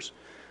sisters,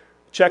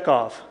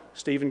 Chekhov,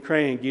 Stephen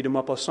Crane, Guy de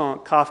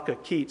Maupassant,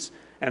 Kafka, Keats,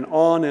 and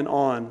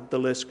on the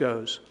list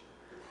goes.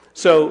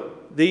 So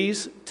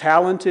these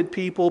talented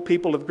people,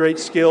 people of great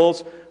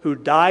skills, who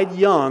died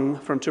young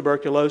from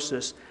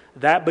tuberculosis,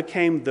 that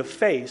became the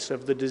face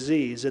of the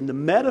disease. And the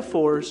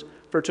metaphors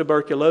for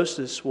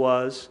tuberculosis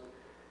was,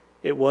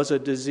 it was a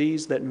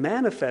disease that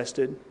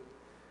manifested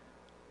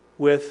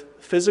with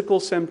physical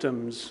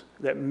symptoms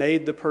that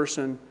made the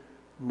person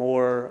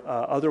more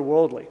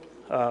otherworldly,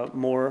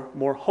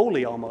 more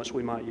holy almost,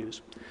 we might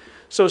use.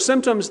 So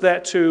symptoms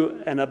that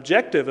to an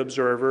objective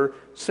observer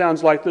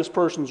sounds like this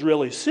person's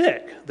really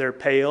sick. They're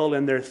pale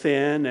and they're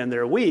thin and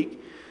they're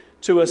weak.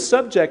 To a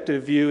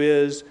subjective view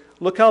is,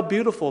 look how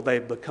beautiful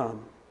they've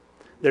become.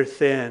 They're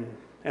thin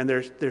and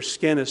their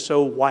skin is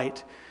so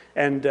white,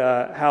 and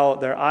how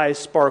their eyes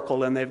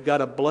sparkle and they've got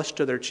a blush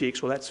to their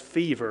cheeks. Well, that's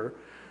fever.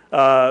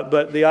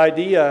 But the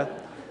idea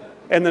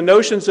and the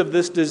notions of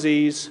this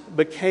disease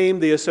became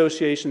the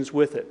associations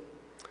with it.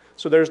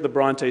 So there's the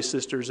Bronte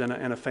sisters in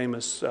a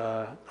famous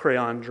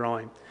crayon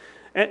drawing.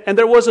 And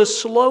there was a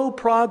slow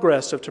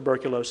progress of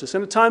tuberculosis.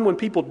 In a time when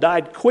people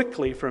died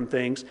quickly from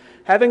things,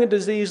 having a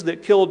disease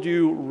that killed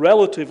you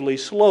relatively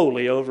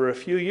slowly over a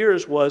few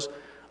years was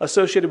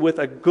associated with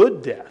a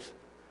good death.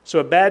 So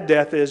a bad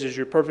death is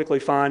you're perfectly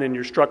fine and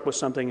you're struck with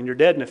something and you're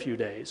dead in a few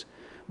days.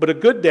 But a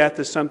good death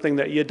is something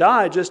that you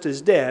die just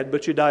as dead,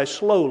 but you die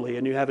slowly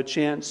and you have a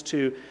chance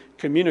to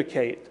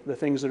communicate the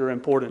things that are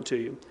important to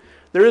you.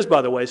 There is,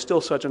 by the way,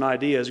 still such an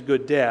idea as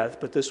good death,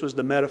 but this was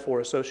the metaphor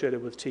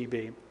associated with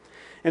TB.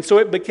 And so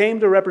it became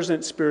to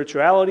represent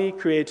spirituality,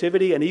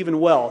 creativity, and even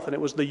wealth. And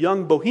it was the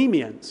young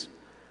bohemians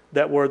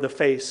that were the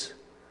face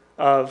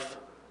of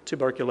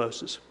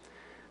tuberculosis.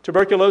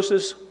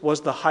 Tuberculosis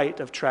was the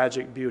height of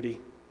tragic beauty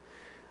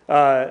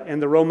and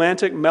the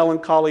romantic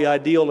melancholy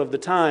ideal of the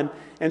time.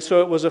 And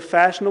so it was a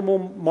fashionable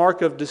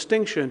mark of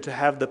distinction to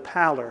have the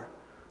pallor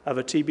of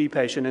a TB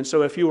patient. And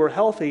so if you were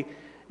healthy,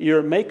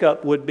 your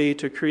makeup would be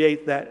to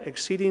create that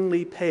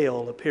exceedingly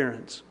pale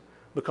appearance,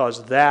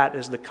 because that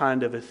is the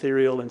kind of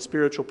ethereal and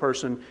spiritual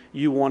person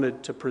you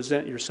wanted to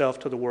present yourself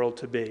to the world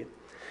to be.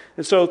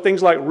 And so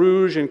things like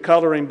rouge and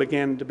coloring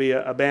began to be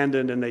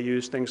abandoned, and they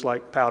used things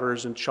like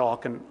powders and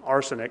chalk and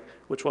arsenic,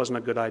 which wasn't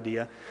a good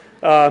idea,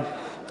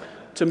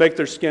 to make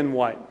their skin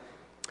white.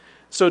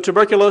 So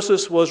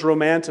tuberculosis was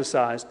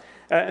romanticized.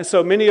 And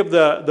so many of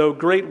the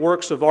great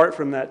works of art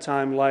from that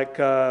time, like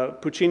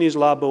Puccini's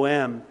La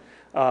Bohème,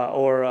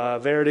 or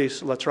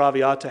Verdi's La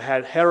Traviata,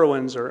 had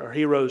heroines or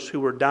heroes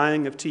who were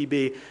dying of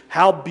TB.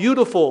 How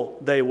beautiful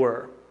they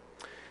were.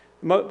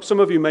 Some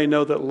of you may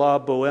know that La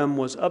Bohème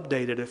was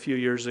updated a few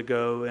years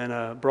ago in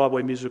a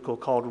Broadway musical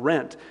called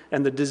Rent,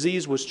 and the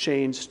disease was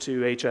changed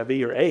to HIV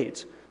or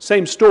AIDS.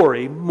 Same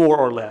story, more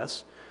or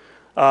less.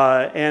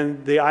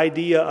 And the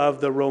idea of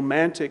the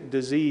romantic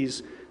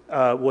disease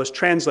was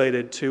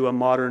translated to a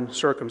modern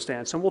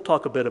circumstance. And we'll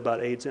talk a bit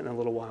about AIDS in a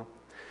little while.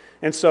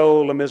 And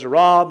so Les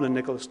Miserables and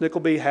Nicholas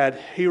Nickleby had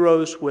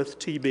heroes with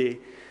TB.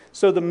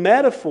 So the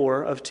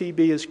metaphor of TB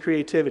is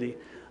creativity.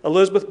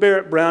 Elizabeth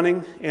Barrett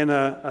Browning, in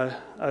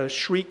a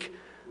shriek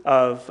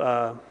of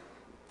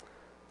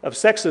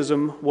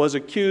sexism, was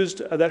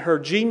accused that her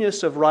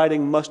genius of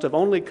writing must have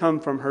only come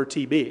from her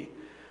TB.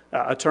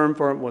 A term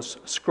for it was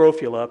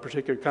scrofula, a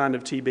particular kind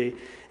of TB.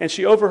 And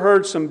she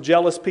overheard some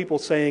jealous people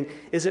saying,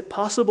 is it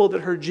possible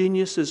that her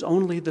genius is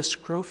only the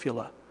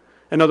scrofula?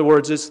 In other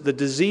words, it's the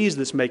disease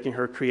that's making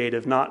her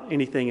creative, not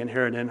anything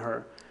inherent in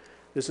her.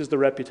 This is the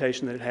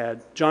reputation that it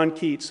had. John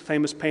Keats,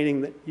 famous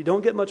painting that you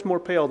don't get much more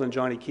pale than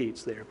Johnny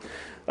Keats there.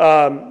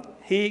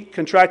 He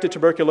contracted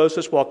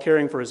tuberculosis while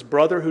caring for his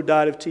brother who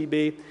died of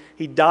TB.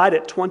 He died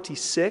at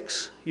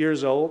 26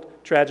 years old,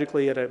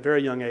 tragically at a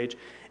very young age.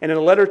 And in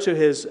a letter to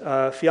his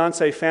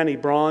fiancée Fanny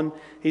Braun,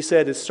 he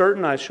said, "It's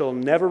certain I shall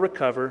never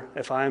recover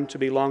if I am to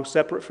be long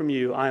separate from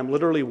you. I am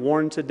literally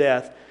worn to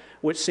death,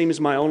 which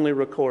seems my only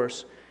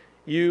recourse.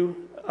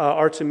 You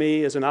are to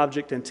me as an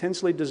object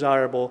intensely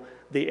desirable.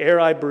 The air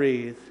I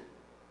breathe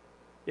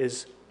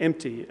is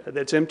empty.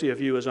 That's empty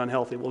of you is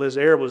unhealthy." Well, his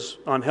air was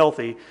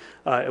unhealthy.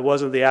 It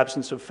wasn't the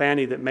absence of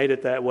Fanny that made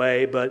it that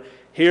way, but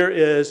here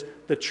is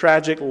the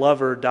tragic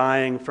lover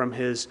dying from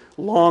his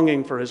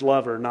longing for his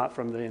lover, not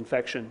from the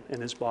infection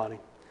in his body.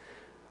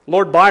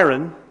 Lord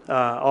Byron,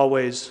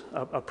 always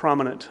a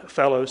prominent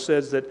fellow,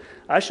 says that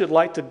I should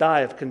like to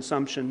die of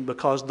consumption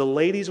because the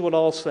ladies would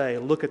all say,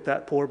 look at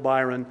that poor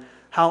Byron,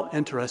 how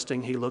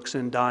interesting he looks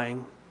in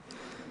dying.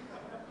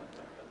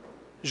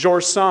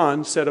 George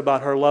Sand said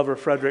about her lover,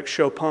 Frederick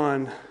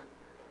Chopin,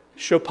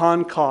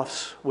 Chopin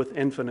coughs with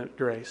infinite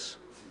grace.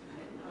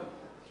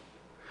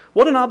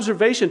 What an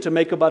observation to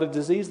make about a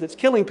disease that's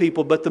killing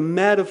people, but the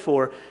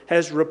metaphor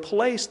has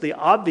replaced the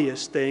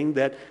obvious thing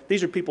that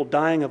these are people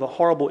dying of a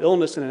horrible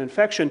illness and an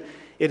infection.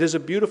 It is a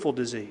beautiful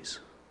disease.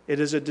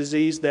 It is a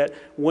disease that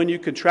when you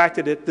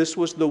contracted it, this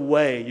was the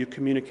way you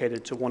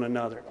communicated to one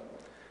another.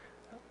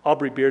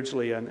 Aubrey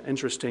Beardsley, an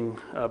interesting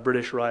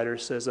British writer,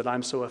 says that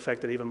I'm so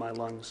affected, even my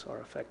lungs are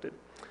affected.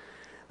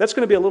 That's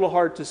going to be a little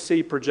hard to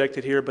see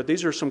projected here, but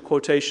these are some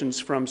quotations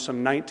from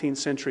some 19th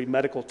century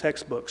medical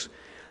textbooks.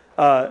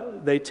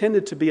 They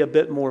tended to be a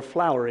bit more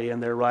flowery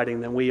in their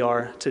writing than we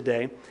are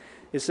today.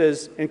 It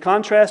says, in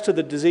contrast to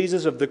the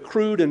diseases of the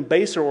crude and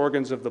baser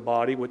organs of the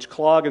body, which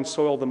clog and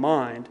soil the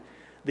mind,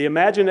 the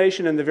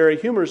imagination and the very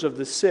humors of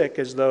the sick,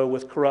 as though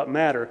with corrupt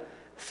matter,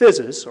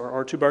 phthisis,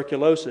 or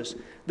tuberculosis,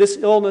 this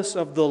illness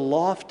of the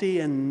lofty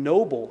and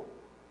noble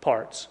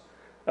parts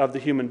of the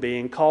human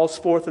being, calls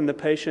forth in the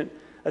patient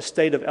a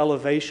state of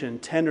elevation,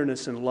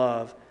 tenderness, and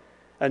love,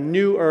 a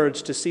new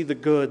urge to see the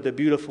good, the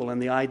beautiful,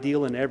 and the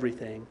ideal in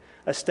everything,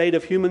 a state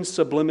of human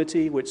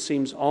sublimity which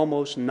seems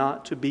almost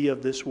not to be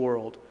of this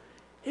world.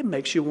 It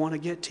makes you want to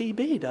get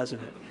TB, doesn't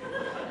it?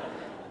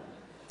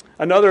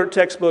 Another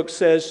textbook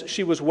says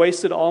she was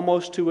wasted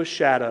almost to a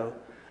shadow,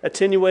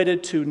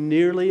 attenuated to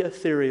nearly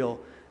ethereal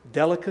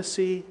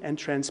delicacy and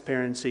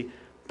transparency,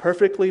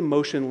 perfectly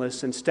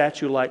motionless and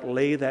statue-like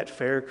lay that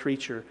fair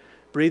creature,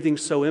 breathing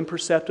so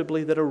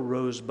imperceptibly that a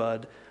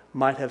rosebud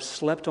might have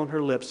slept on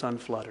her lips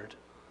unfluttered.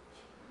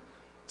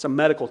 It's a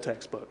medical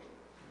textbook,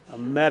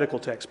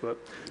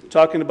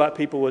 talking about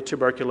people with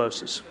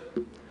tuberculosis.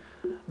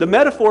 The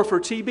metaphor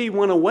for TB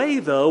went away,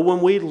 though,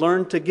 when we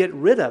learned to get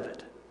rid of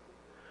it.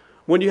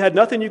 When you had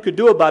nothing you could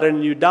do about it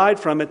and you died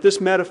from it,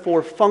 this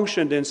metaphor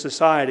functioned in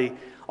society,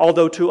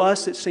 although to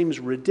us it seems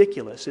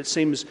ridiculous. It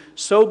seems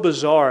so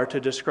bizarre to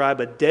describe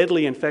a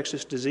deadly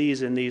infectious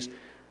disease in these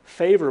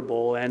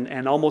favorable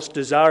and almost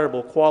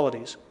desirable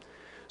qualities.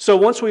 So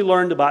once we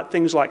learned about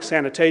things like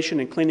sanitation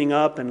and cleaning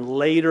up, and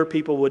later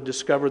people would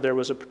discover there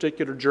was a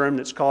particular germ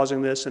that's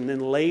causing this, and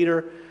then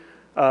later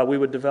we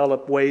would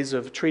develop ways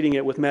of treating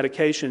it with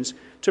medications,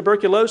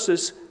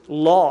 tuberculosis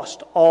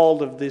lost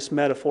all of this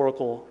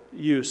metaphorical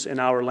use in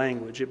our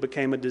language. It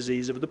became a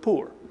disease of the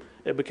poor.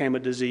 It became a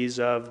disease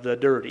of the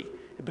dirty.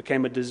 It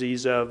became a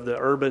disease of the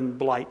urban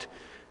blight.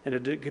 And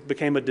it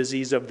became a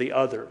disease of the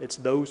other. It's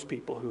those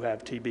people who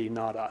have TB,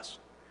 not us.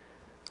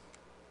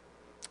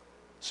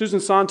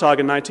 Susan Sontag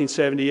in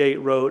 1978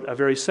 wrote a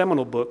very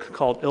seminal book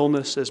called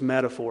Illness as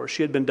Metaphor.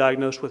 She had been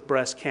diagnosed with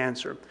breast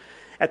cancer.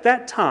 At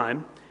that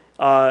time,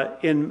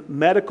 in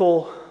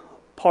medical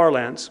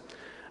parlance,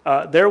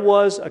 there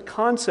was a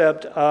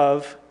concept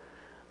of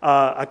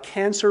a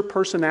cancer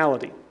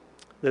personality,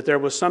 that there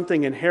was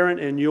something inherent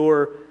in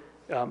your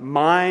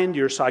mind,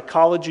 your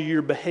psychology,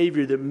 your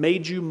behavior that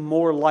made you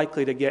more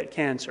likely to get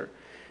cancer.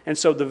 And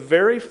so the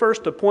very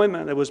first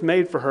appointment that was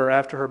made for her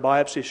after her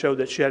biopsy showed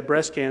that she had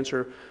breast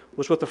cancer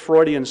was with a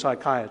Freudian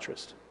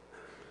psychiatrist.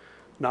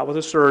 Not with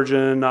a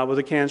surgeon, not with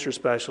a cancer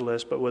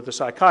specialist, but with a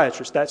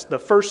psychiatrist. That's the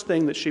first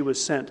thing that she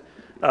was sent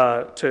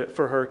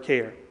for her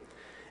care.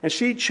 And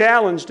she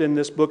challenged in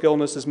this book,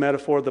 Illness as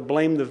Metaphor, the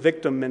blame the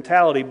victim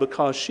mentality,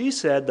 because she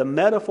said the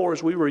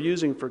metaphors we were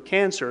using for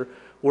cancer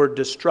were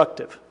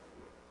destructive.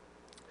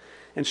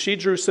 And she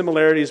drew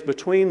similarities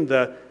between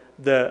the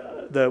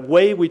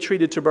way we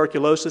treated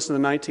tuberculosis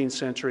in the 19th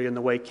century and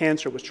the way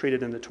cancer was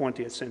treated in the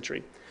 20th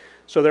century.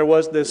 So there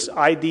was this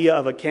idea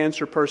of a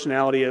cancer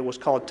personality. It was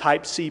called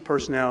type C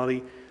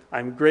personality.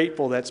 I'm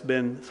grateful that's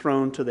been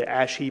thrown to the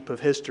ash heap of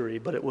history,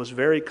 but it was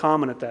very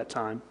common at that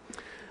time.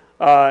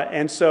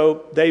 And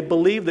so they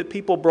believed that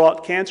people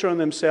brought cancer on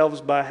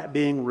themselves by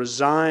being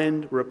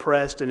resigned,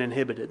 repressed, and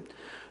inhibited.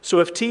 So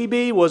if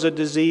TB was a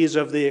disease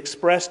of the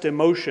expressed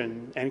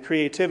emotion and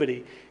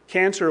creativity,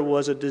 cancer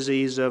was a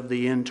disease of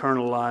the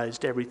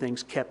internalized,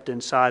 everything's kept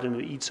inside and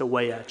it eats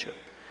away at you.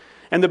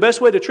 And the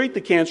best way to treat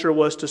the cancer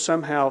was to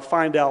somehow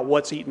find out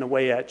what's eating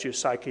away at you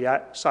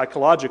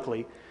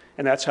psychologically,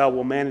 and that's how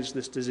we'll manage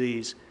this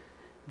disease.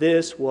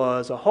 This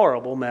was a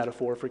horrible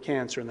metaphor for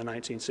cancer in the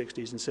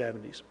 1960s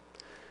and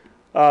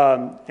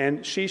 70s.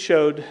 And she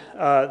showed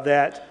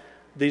that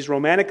these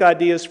romantic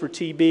ideas for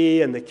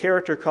TB and the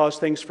character caused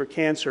things for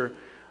cancer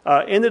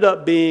ended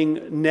up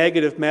being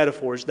negative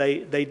metaphors.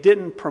 They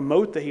didn't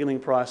promote the healing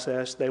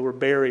process. They were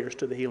barriers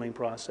to the healing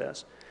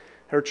process.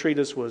 Her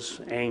treatise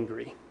was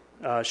angry.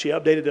 She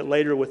updated it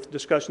later with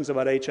discussions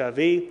about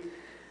HIV.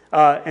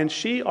 And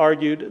she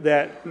argued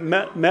that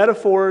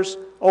metaphors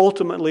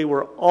ultimately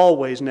were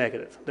always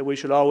negative, that we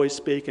should always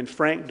speak in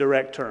frank,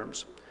 direct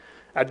terms.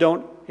 I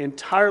don't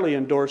entirely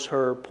endorse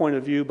her point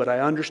of view, but I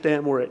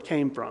understand where it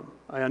came from.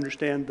 I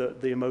understand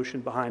the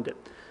emotion behind it.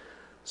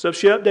 So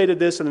she updated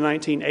this in the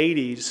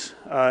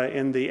 1980s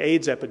in the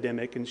AIDS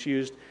epidemic, and she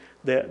used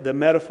the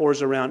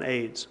metaphors around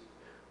AIDS.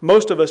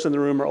 Most of us in the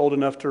room are old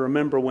enough to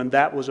remember when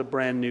that was a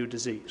brand new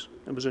disease.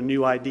 It was a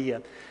new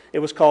idea. It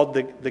was called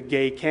the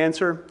gay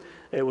cancer.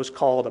 It was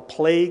called a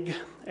plague,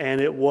 and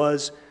it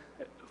was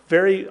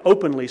very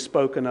openly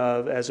spoken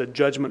of as a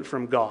judgment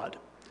from God.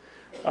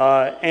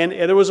 And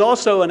there was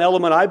also an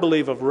element, I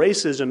believe, of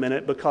racism in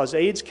it because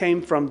AIDS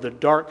came from the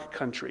dark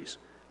countries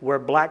where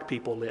black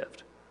people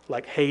lived,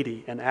 like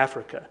Haiti and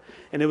Africa.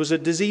 And it was a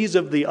disease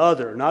of the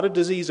other, not a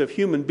disease of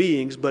human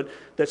beings, but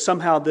that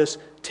somehow this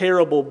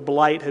terrible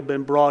blight had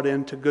been brought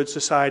into good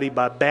society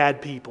by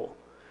bad people,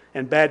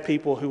 and bad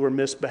people who were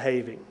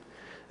misbehaving.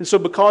 And so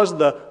because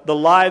the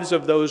lives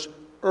of those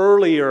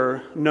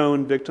earlier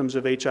known victims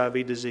of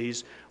HIV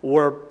disease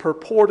were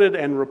purported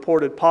and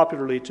reported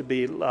popularly to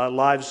be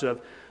lives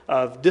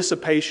of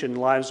dissipation,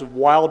 lives of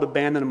wild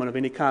abandonment of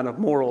any kind of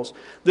morals.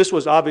 This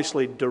was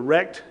obviously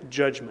direct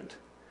judgment.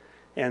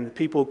 And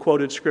people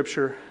quoted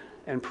Scripture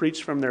and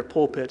preached from their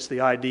pulpits the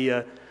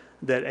idea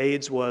that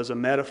AIDS was a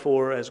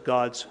metaphor as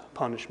God's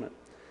punishment.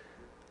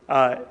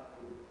 I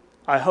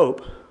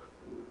hope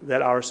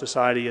that our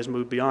society has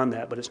moved beyond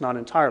that, but it's not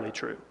entirely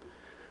true.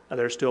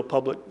 There's still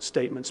public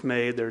statements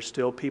made. There's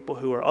still people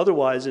who are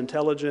otherwise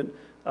intelligent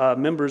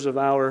members of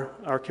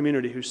our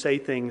community who say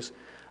things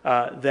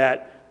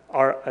that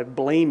are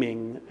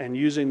blaming and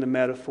using the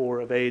metaphor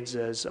of AIDS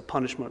as a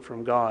punishment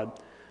from God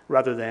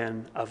rather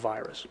than a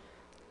virus.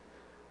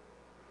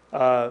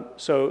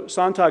 So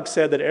Sontag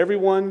said that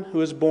everyone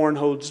who is born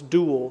holds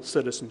dual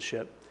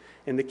citizenship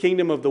in the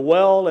kingdom of the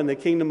well and the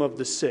kingdom of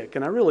the sick.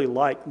 And I really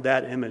like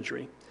that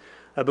imagery.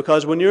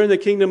 Because when you're in the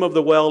kingdom of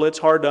the well, it's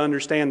hard to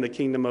understand the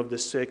kingdom of the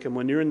sick. And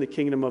when you're in the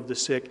kingdom of the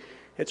sick,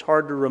 it's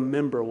hard to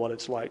remember what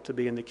it's like to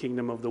be in the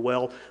kingdom of the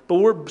well. But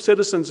we're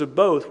citizens of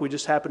both. We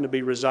just happen to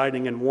be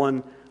residing in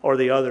one or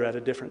the other at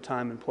a different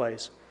time and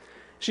place.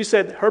 She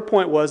said her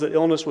point was that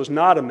illness was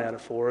not a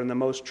metaphor, and the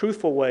most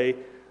truthful way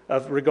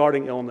of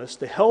regarding illness,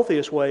 the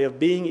healthiest way of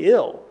being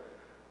ill,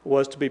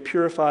 was to be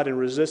purified and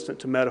resistant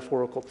to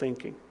metaphorical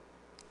thinking.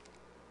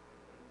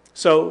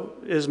 So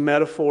is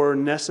metaphor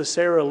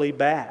necessarily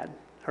bad?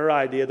 Her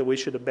idea that we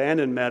should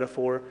abandon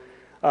metaphor,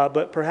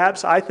 but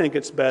perhaps I think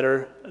it's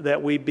better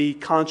that we be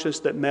conscious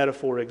that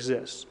metaphor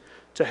exists,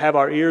 to have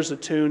our ears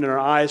attuned and our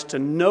eyes to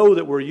know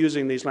that we're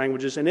using these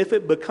languages. And if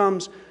it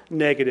becomes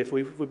negative,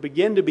 we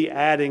begin to be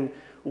adding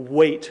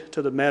weight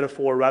to the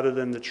metaphor rather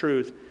than the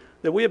truth,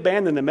 that we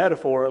abandon the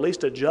metaphor or at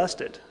least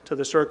adjust it to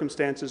the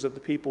circumstances of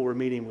the people we're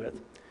meeting with.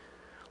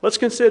 Let's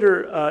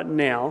consider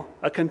now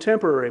a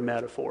contemporary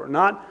metaphor,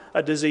 not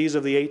a disease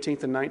of the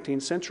 18th and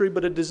 19th century,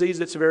 but a disease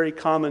that's very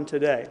common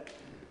today.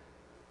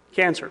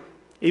 Cancer.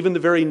 Even the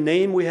very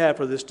name we have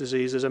for this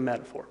disease is a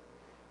metaphor.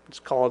 It's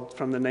called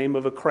from the name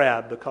of a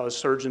crab because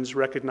surgeons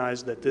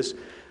recognized that this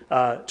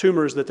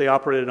tumors that they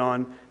operated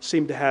on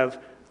seemed to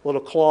have little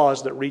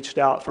claws that reached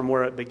out from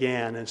where it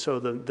began. And so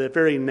the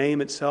very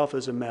name itself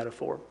is a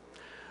metaphor.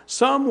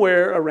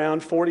 Somewhere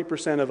around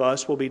 40% of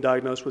us will be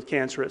diagnosed with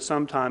cancer at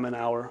some time in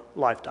our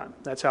lifetime.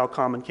 That's how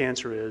common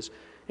cancer is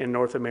in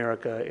North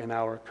America in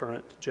our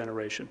current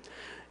generation.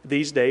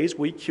 These days,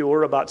 we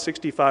cure about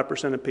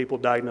 65% of people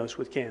diagnosed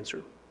with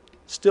cancer.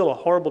 Still a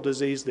horrible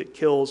disease that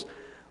kills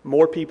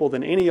more people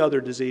than any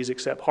other disease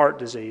except heart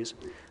disease.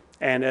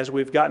 And as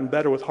we've gotten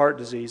better with heart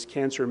disease,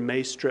 cancer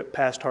may strip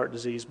past heart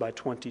disease by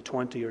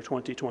 2020 or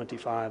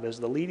 2025 as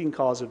the leading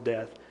cause of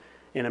death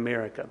in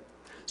America.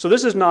 So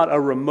this is not a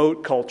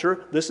remote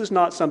culture. This is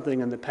not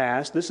something in the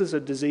past. This is a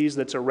disease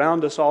that's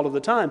around us all of the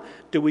time.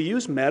 Do we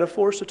use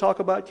metaphors to talk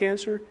about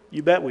cancer?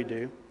 You bet we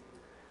do.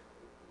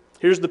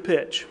 Here's the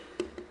pitch.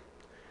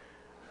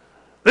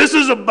 This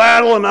is a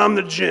battle and I'm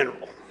the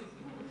general.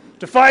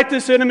 To fight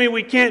this enemy,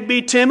 we can't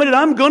be timid, and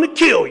I'm going to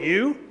kill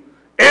you.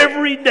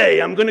 Every day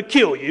I'm going to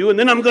kill you, and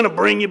then I'm going to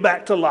bring you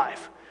back to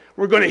life.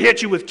 We're going to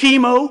hit you with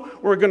chemo.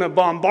 We're going to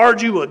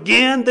bombard you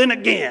again, then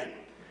again.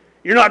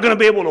 You're not going to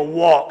be able to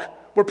walk.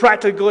 We're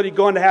practically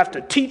going to have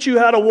to teach you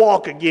how to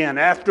walk again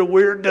after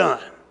we're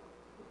done.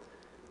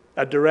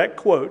 A direct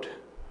quote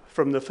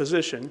from the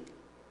physician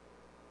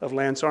of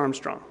Lance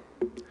Armstrong.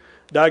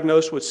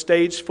 Diagnosed with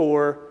stage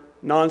 4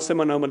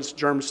 non-seminomatous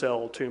germ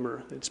cell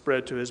tumor that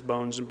spread to his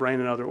bones and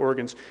brain and other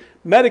organs.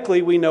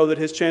 Medically, we know that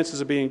his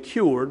chances of being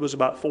cured was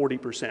about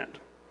 40%.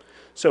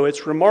 So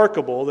it's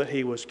remarkable that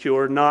he was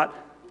cured, not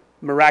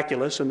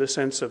miraculous in the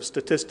sense of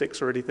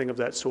statistics or anything of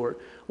that sort.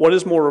 What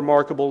is more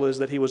remarkable is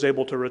that he was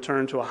able to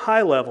return to a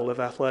high level of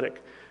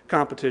athletic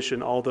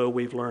competition, although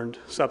we've learned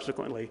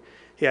subsequently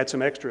he had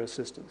some extra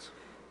assistance.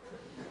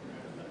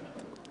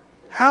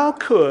 How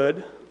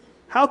could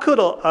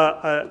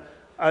a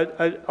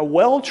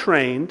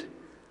well-trained,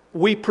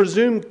 we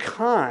presume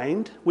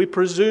kind, we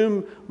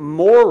presume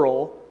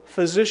moral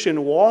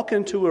physician walk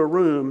into a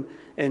room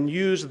and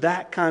use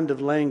that kind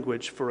of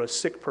language for a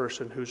sick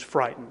person who's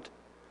frightened?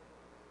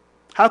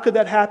 How could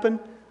that happen?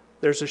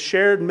 There's a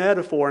shared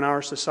metaphor in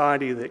our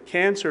society that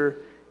cancer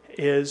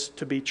is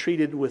to be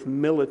treated with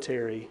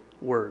military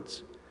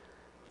words.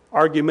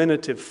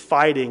 Argumentative,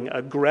 fighting,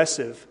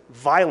 aggressive,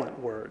 violent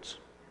words.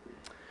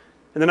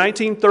 In the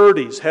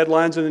 1930s,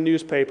 headlines in the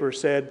newspaper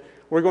said,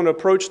 we're going to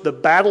approach the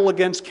battle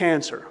against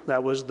cancer.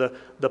 That was the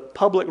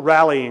public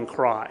rallying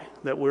cry,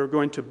 that we're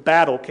going to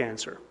battle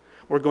cancer.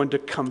 We're going to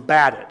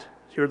combat it.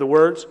 Hear the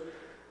words?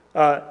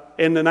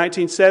 In the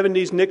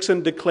 1970s,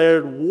 Nixon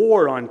declared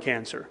war on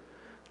cancer.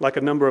 Like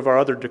a number of our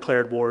other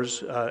declared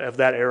wars of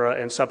that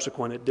era and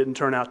subsequent, it didn't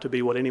turn out to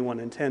be what anyone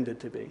intended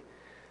to be.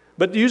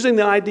 But using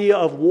the idea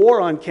of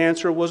war on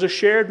cancer was a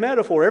shared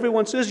metaphor.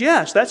 Everyone says,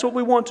 yes, that's what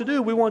we want to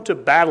do. We want to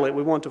battle it.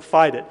 We want to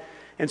fight it.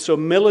 And so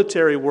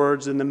military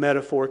words in the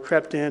metaphor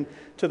crept in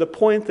to the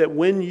point that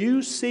when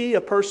you see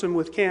a person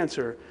with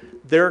cancer,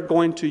 they're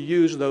going to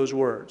use those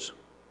words.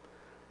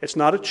 It's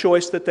not a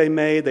choice that they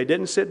made. They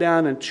didn't sit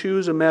down and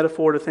choose a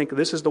metaphor to think,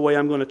 this is the way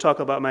I'm going to talk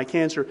about my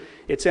cancer.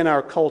 It's in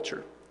our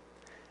culture.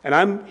 And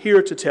I'm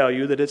here to tell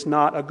you that it's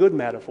not a good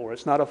metaphor.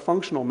 It's not a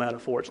functional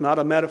metaphor. It's not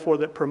a metaphor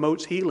that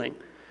promotes healing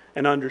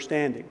and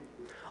understanding.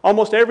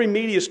 Almost every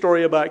media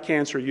story about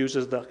cancer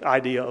uses the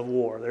idea of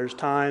war. There's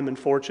Time and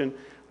Fortune,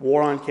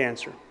 war on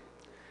cancer.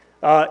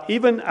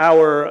 Even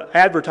our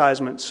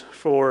advertisements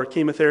for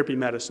chemotherapy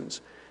medicines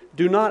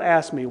Do not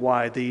ask me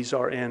why these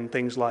are in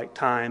things like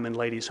Time and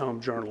Ladies'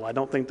 Home Journal. I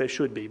don't think they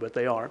should be, but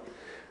they are.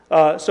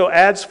 So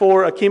ads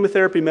for a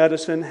chemotherapy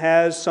medicine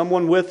has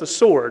someone with a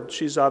sword.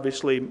 She's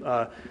obviously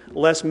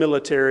less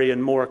military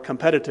and more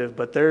competitive,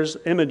 but there's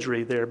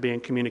imagery there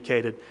being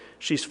communicated.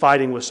 She's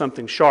fighting with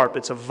something sharp.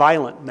 It's a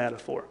violent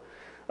metaphor.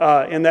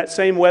 In that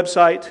same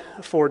website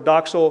for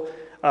Doxil,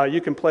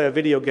 you can play a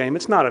video game.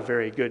 It's not a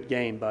very good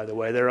game, by the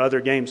way. There are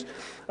other games.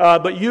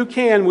 But you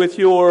can, with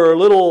your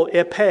little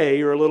epee,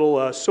 your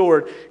little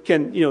sword,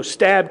 can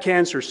stab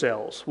cancer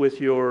cells with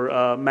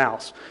your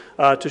mouse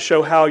to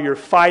show how you're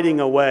fighting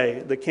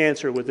away the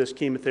cancer with this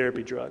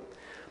chemotherapy drug.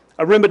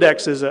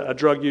 Arimidex is a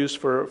drug used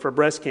for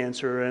breast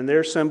cancer, and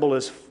their symbol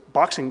is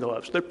boxing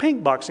gloves. They're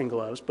pink boxing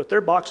gloves, but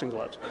they're boxing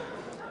gloves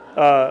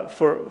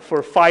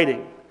for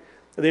fighting.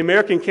 The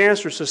American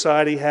Cancer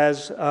Society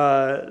has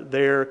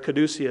their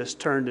caduceus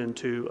turned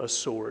into a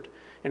sword.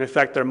 And in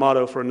fact, their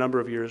motto for a number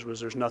of years was,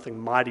 "There's nothing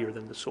mightier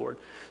than the sword."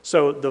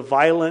 So the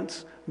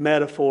violence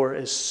metaphor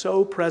is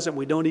so present,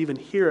 we don't even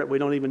hear it, we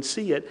don't even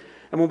see it.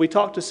 And when we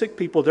talk to sick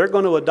people, they're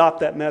going to adopt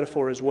that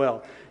metaphor as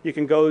well. You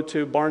can go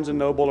to Barnes &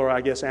 Noble, or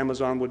I guess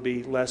Amazon would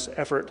be less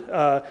effort,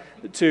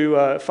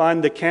 to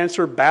find the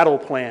Cancer Battle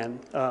Plan,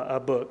 a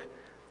book.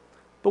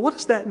 But what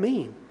does that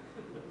mean?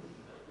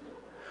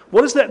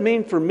 What does that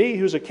mean for me,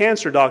 who's a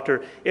cancer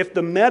doctor, if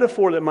the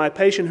metaphor that my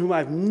patient, whom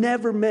I've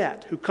never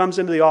met, who comes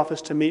into the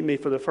office to meet me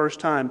for the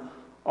first time,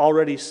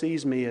 already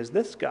sees me as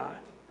this guy?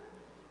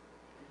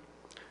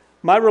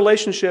 My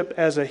relationship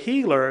as a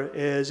healer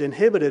is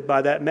inhibited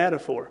by that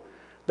metaphor.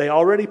 They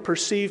already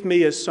perceive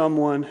me as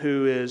someone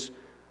who is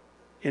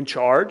in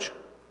charge.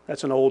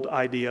 That's an old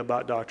idea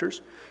about doctors.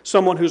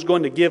 Someone who's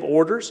going to give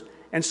orders,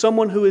 and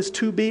someone who is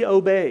to be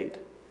obeyed.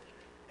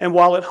 And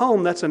while at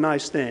home, that's a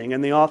nice thing. In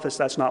the office,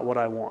 that's not what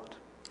I want.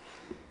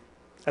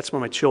 That's for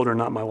my children,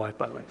 not my wife,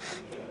 by the way.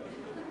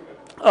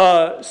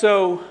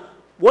 So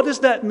what does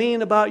that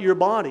mean about your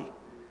body?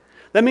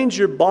 That means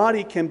your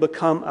body can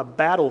become a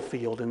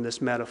battlefield in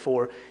this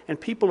metaphor,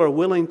 and people are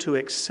willing to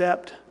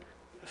accept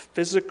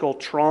physical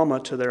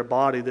trauma to their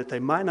body that they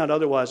might not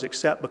otherwise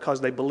accept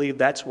because they believe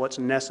that's what's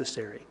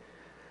necessary.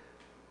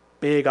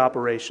 Big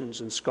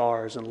operations and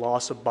scars and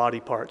loss of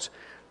body parts.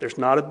 There's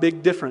not a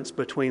big difference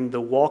between the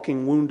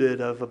walking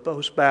wounded of a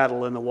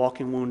post-battle and the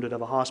walking wounded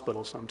of a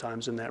hospital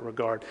sometimes in that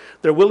regard.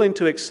 They're willing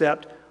to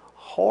accept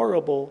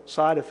horrible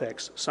side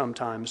effects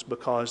sometimes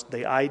because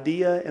the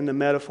idea and the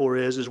metaphor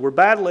is we're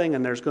battling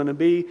and there's going to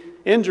be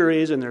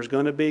injuries and there's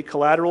going to be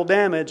collateral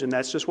damage, and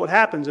that's just what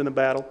happens in a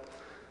battle.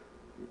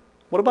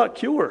 What about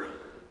cure?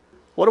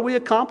 What are we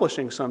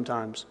accomplishing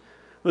sometimes?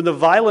 When the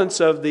violence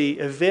of the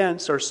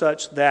events are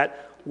such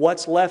that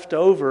what's left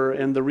over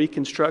in the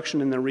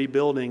reconstruction and the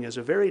rebuilding is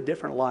a very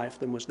different life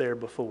than was there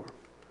before.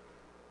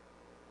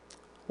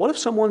 What if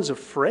someone's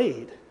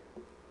afraid?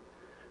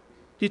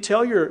 You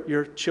tell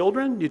your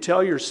children, you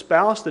tell your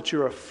spouse that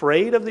you're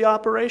afraid of the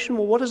operation?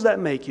 Well, what does that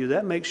make you?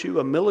 That makes you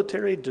a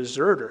military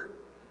deserter.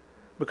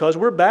 Because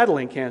we're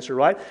battling cancer,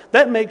 right?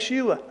 That makes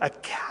you a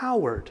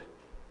coward.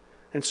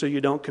 And so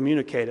you don't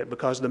communicate it,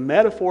 because the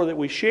metaphor that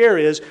we share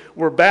is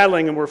we're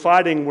battling and we're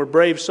fighting, and we're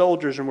brave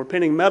soldiers and we're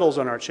pinning medals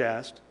on our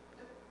chest.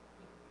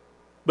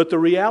 But the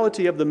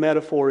reality of the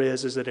metaphor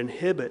is that it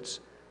inhibits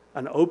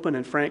an open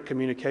and frank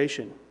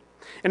communication.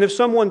 And if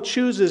someone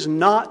chooses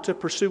not to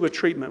pursue a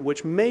treatment,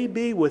 which may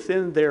be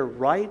within their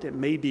right, it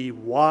may be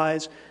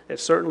wise,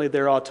 it's certainly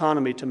their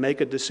autonomy to make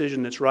a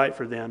decision that's right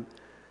for them,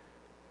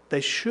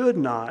 they should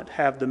not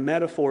have the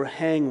metaphor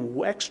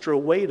hang extra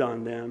weight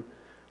on them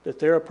that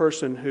they're a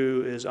person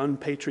who is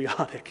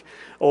unpatriotic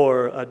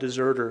or a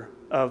deserter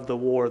of the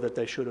war that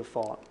they should have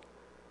fought.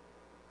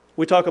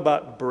 We talk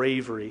about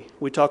bravery.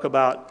 We talk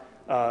about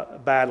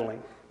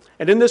battling.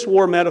 And in this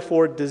war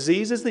metaphor,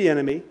 disease is the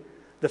enemy,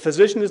 the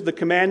physician is the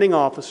commanding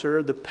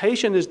officer, the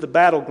patient is the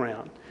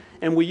battleground.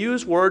 And we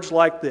use words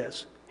like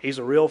this: he's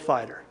a real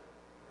fighter.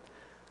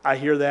 I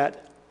hear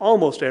that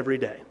almost every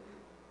day.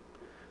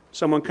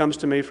 Someone comes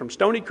to me from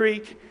Stony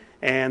Creek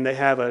and they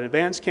have an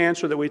advanced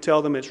cancer that we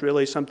tell them it's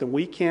really something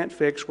we can't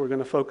fix. We're going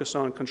to focus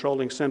on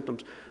controlling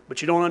symptoms.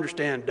 But you don't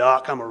understand,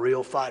 Doc, I'm a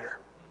real fighter.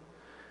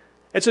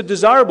 It's a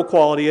desirable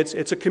quality.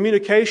 It's a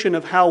communication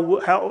of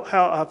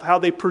how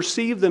they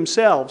perceive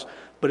themselves,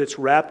 but it's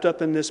wrapped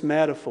up in this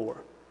metaphor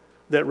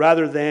that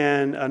rather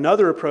than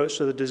another approach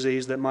to the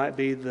disease that might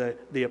be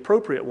the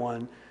appropriate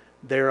one,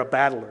 they're a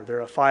battler,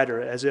 they're a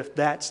fighter, as if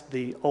that's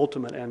the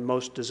ultimate and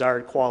most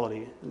desired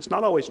quality. It's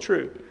not always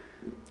true.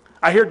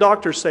 I hear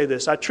doctors say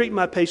this: I treat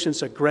my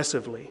patients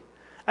aggressively.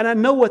 And I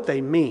know what they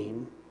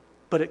mean,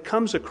 but it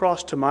comes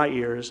across to my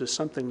ears as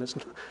something that's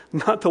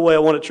not the way I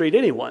want to treat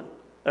anyone.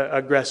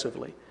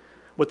 Aggressively.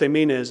 What they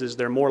mean is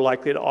they're more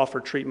likely to offer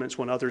treatments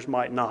when others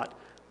might not.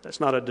 That's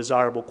not a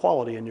desirable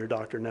quality in your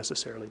doctor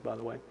necessarily, by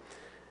the way.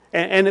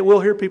 And we'll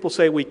hear people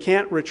say we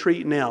can't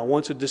retreat now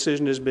once a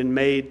decision has been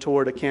made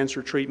toward a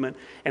cancer treatment,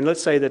 and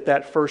let's say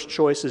that first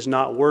choice is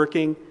not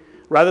working.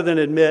 Rather than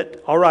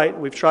admit, all right,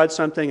 we've tried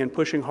something and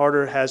pushing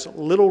harder has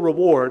little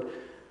reward,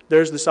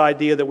 there's this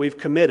idea that we've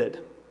committed.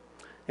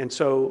 And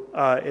so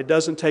it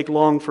doesn't take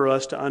long for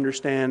us to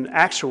understand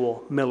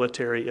actual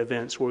military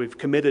events where we've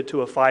committed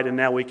to a fight and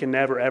now we can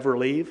never, ever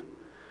leave.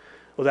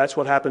 Well, that's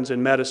what happens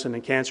in medicine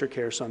and cancer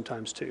care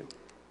sometimes too.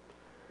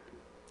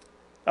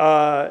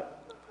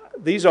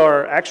 These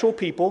are actual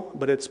people,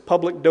 but it's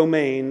public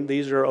domain.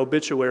 These are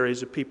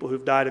obituaries of people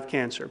who've died of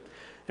cancer.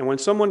 And when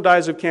someone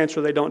dies of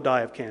cancer, they don't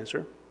die of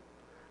cancer.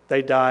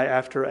 They die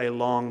after a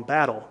long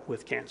battle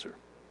with cancer.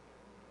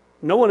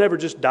 No one ever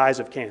just dies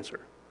of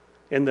cancer.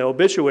 In the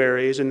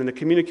obituaries and in the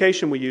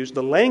communication we use,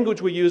 the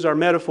language we use, our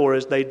metaphor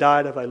is they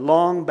died of a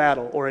long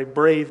battle or a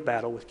brave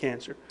battle with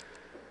cancer.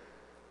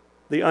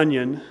 The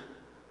Onion,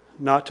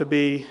 not to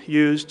be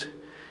used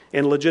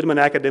in legitimate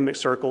academic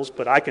circles,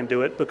 but I can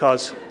do it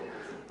because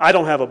I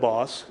don't have a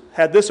boss,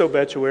 had this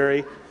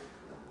obituary: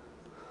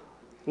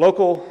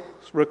 local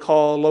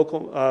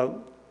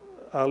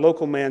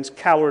man's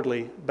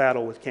cowardly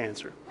battle with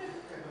cancer.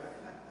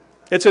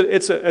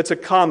 It's a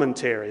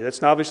commentary.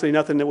 That's obviously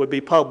nothing that would be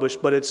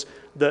published, but it's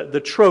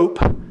the trope,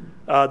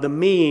 the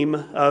meme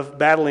of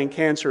battling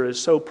cancer is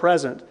so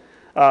present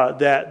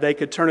that they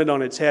could turn it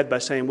on its head by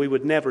saying we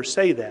would never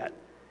say that,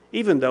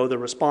 even though the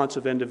response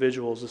of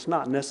individuals is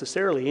not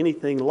necessarily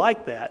anything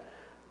like that,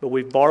 but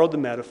we've borrowed the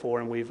metaphor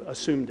and we've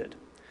assumed it.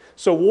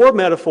 So war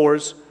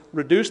metaphors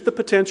reduce the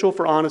potential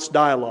for honest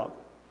dialogue.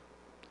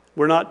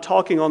 We're not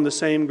talking on the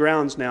same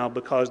grounds now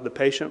because the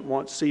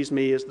patient sees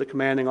me as the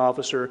commanding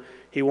officer.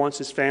 He wants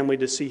his family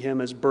to see him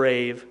as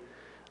brave.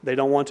 They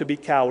don't want to be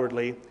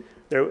cowardly.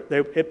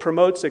 It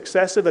promotes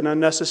excessive and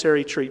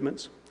unnecessary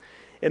treatments.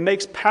 It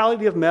makes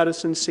palliative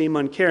medicine seem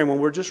uncaring when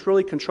we're just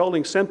really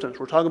controlling symptoms.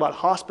 We're talking about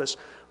hospice,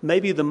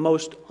 maybe the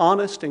most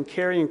honest and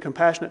caring and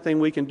compassionate thing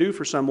we can do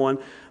for someone.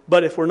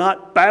 But if we're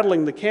not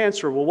battling the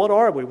cancer, well, what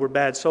are we? We're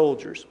bad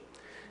soldiers.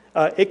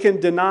 It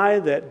can deny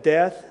that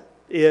death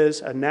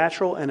is a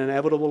natural and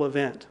inevitable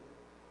event.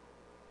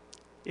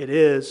 It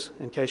is,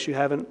 in case you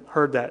haven't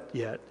heard that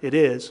yet, it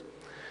is.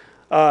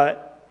 And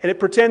it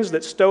pretends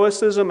that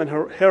stoicism and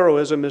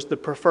heroism is the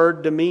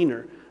preferred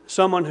demeanor.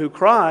 Someone who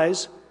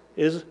cries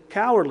is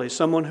cowardly.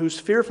 Someone who's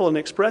fearful and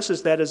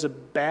expresses that is a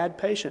bad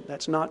patient.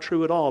 That's not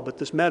true at all, but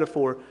this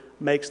metaphor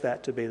makes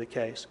that to be the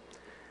case.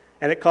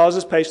 And it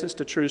causes patients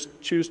to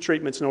choose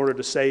treatments in order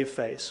to save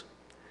face.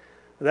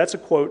 That's a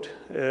quote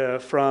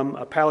from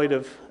a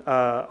palliative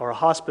or a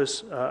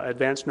hospice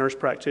advanced nurse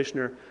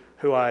practitioner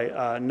who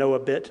I know a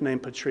bit,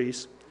 named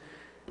Patrice.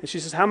 And she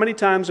says, how many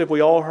times have we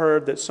all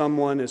heard that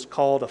someone is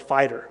called a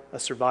fighter, a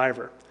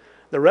survivor?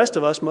 The rest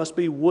of us must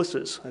be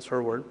wusses, that's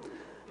her word.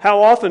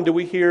 How often do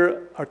we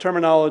hear a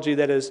terminology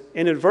that is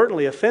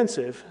inadvertently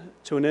offensive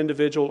to an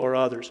individual or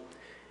others?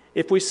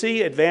 If we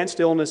see advanced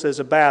illness as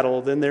a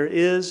battle, then there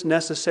is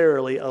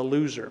necessarily a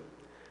loser.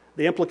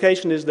 The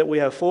implication is that we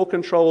have full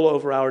control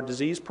over our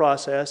disease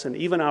process and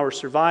even our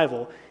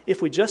survival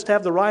if we just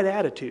have the right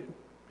attitude,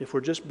 if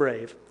we're just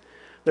brave.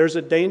 This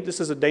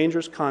is a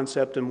dangerous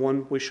concept and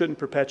one we shouldn't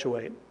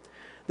perpetuate.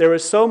 There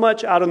is so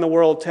much out in the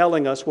world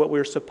telling us what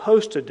we're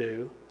supposed to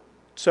do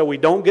so we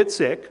don't get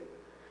sick,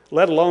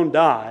 let alone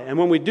die. And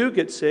when we do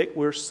get sick,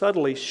 we're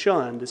subtly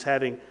shunned as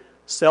having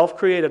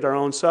self-created our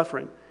own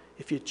suffering.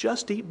 If you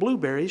just eat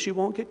blueberries, you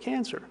won't get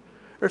cancer.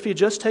 Or if you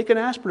just take an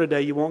aspirin a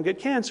day, you won't get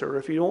cancer. Or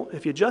if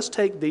you just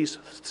take these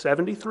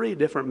 73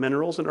 different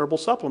minerals and herbal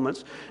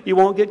supplements, you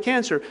won't get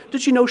cancer.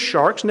 Did you know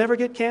sharks never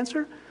get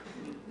cancer?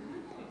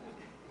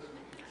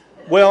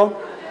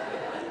 Well,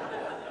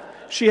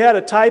 she had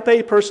a type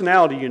A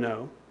personality, you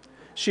know.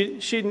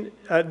 She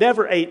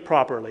never ate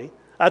properly.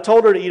 I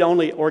told her to eat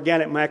only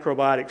organic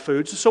macrobiotic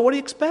foods. So what do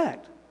you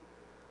expect?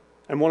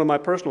 And one of my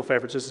personal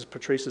favorites, this is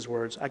Patrice's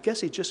words, I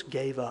guess he just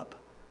gave up.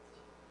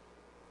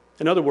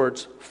 In other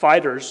words,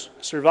 fighters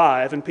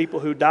survive and people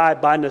who die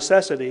by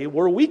necessity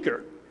were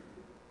weaker.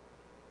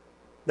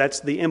 That's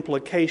the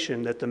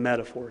implication that the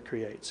metaphor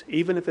creates.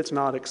 Even if it's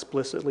not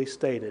explicitly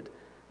stated,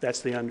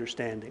 that's the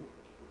understanding.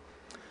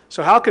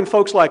 So how can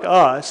folks like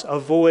us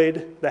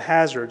avoid the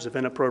hazards of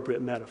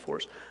inappropriate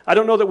metaphors? I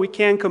don't know that we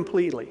can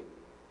completely.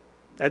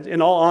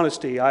 In all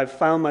honesty, I've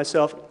found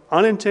myself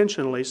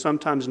unintentionally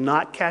sometimes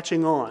not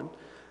catching on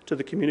to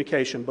the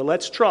communication, but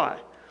let's try.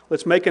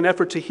 Let's make an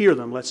effort to hear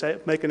them. Let's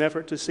make an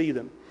effort to see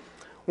them.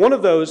 One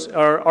of those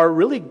are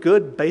really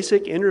good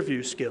basic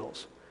interview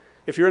skills.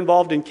 If you're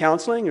involved in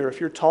counseling or if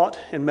you're taught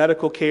in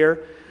medical care,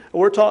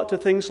 we're taught to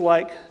things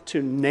like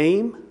to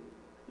name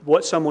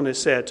what someone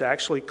has said, to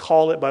actually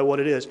call it by what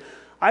it is.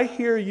 I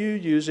hear you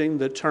using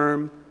the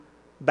term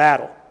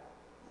battle.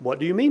 What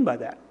do you mean by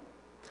that?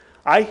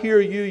 I hear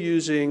you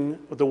using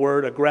the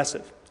word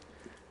aggressive.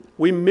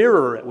 We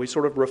mirror it. We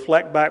sort of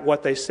reflect back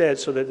what they said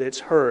so that it's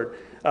heard.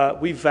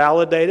 We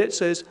validate it. It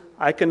says,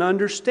 I can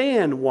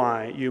understand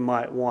why you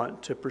might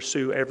want to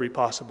pursue every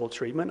possible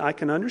treatment. I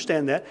can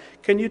understand that.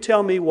 Can you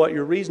tell me what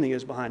your reasoning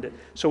is behind it?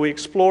 So we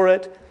explore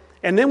it,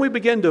 and then we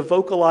begin to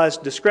vocalize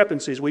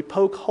discrepancies. We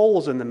poke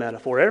holes in the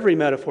metaphor. Every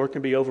metaphor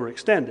can be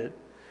overextended.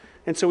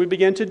 And so we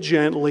begin to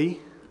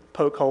gently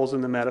poke holes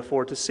in the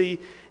metaphor to see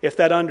if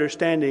that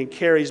understanding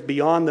carries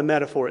beyond the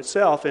metaphor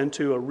itself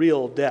into a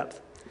real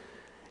depth.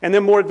 And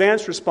then more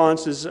advanced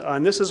responses,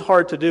 and this is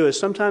hard to do, is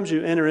sometimes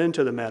you enter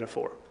into the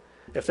metaphor.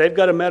 If they've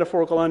got a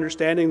metaphorical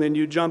understanding, then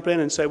you jump in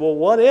and say, well,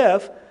 what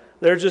if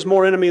there's just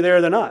more enemy there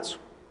than us?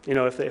 You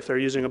know, if they're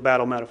using a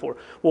battle metaphor.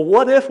 Well,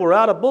 what if we're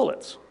out of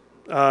bullets?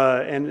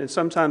 And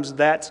sometimes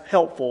that's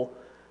helpful,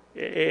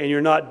 and you're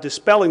not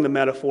dispelling the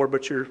metaphor,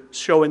 but you're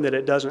showing that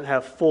it doesn't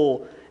have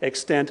full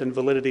extent and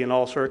validity in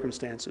all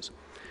circumstances.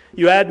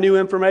 You add new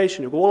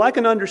information. You go, well, I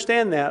can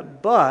understand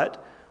that,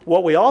 but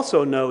what we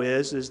also know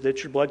is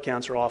that your blood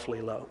counts are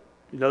awfully low.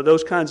 You know,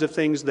 those kinds of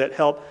things that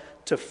help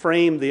to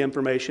frame the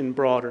information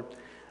broader.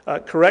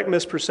 Correct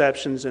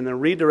misperceptions and then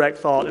redirect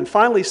thought. And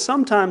finally,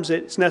 sometimes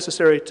it's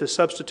necessary to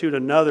substitute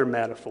another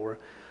metaphor,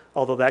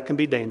 although that can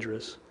be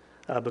dangerous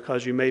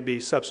because you may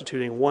be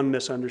substituting one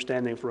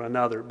misunderstanding for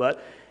another.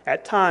 But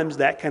at times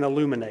that can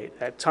illuminate.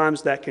 At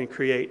times that can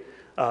create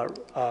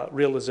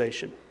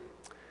realization.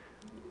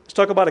 Let's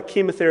talk about a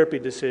chemotherapy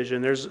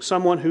decision. There's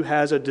someone who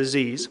has a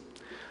disease,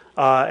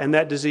 and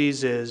that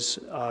disease is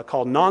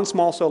called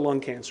non-small cell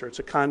lung cancer. It's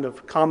a kind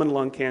of common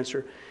lung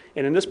cancer.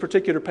 And in this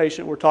particular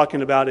patient we're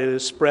talking about, it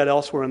is spread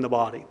elsewhere in the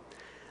body.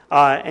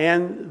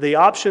 And the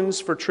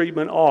options for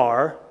treatment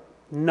are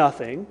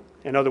nothing.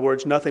 In other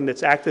words, nothing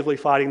that's actively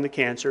fighting the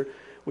cancer.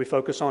 We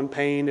focus on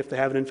pain. If they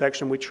have an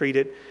infection, we treat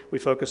it. We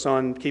focus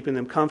on keeping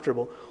them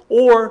comfortable.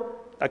 Or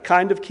a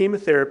kind of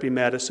chemotherapy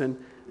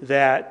medicine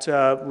that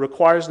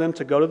requires them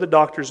to go to the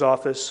doctor's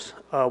office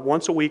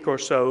once a week or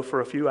so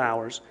for a few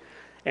hours.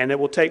 And it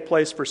will take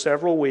place for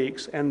several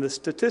weeks, and the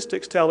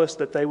statistics tell us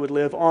that they would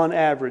live on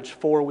average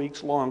 4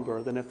 weeks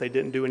longer than if they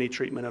didn't do any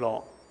treatment at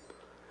all.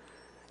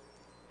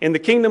 In the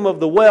kingdom of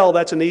the well,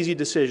 that's an easy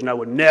decision. I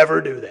would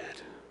never do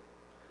that.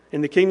 In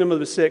the kingdom of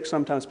the sick,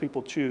 sometimes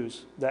people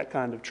choose that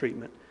kind of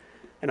treatment.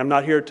 And I'm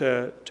not here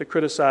to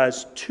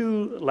criticize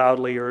too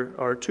loudly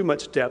or too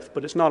much depth,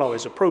 but it's not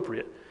always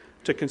appropriate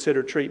to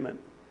consider treatment.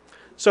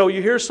 So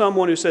you hear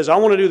someone who says, I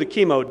want to do the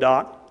chemo,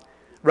 doc.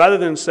 Rather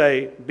than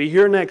say, be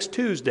here next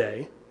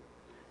Tuesday,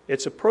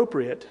 it's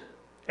appropriate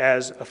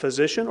as a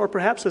physician or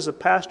perhaps as a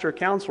pastor or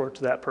counselor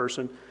to that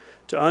person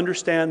to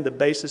understand the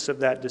basis of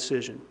that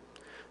decision.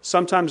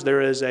 Sometimes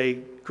there is a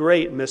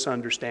great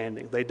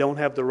misunderstanding. They don't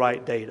have the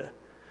right data.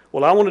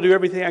 Well, I want to do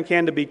everything I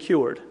can to be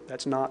cured.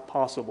 That's not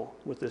possible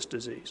with this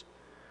disease.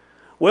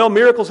 Well,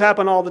 miracles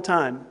happen all the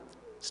time.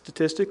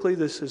 Statistically,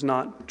 this is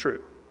not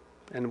true.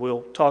 And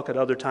we'll talk at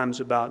other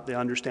times about the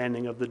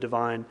understanding of the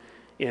divine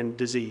in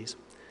disease.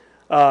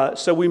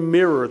 So we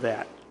mirror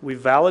that. We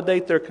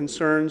validate their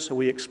concerns,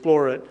 we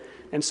explore it,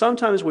 and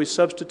sometimes we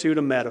substitute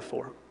a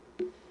metaphor.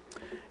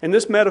 In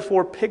this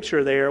metaphor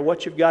picture there,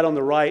 what you've got on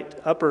the right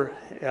upper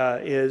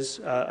is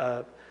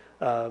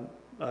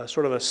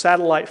sort of a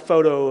satellite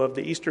photo of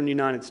the eastern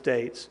United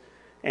States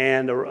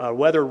and a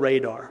weather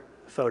radar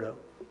photo.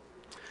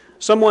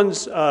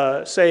 Someone's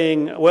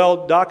saying,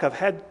 well, doc,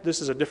 this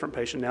is a different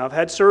patient now, I've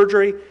had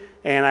surgery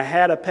and I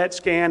had a PET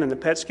scan and the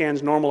PET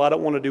scan's normal, I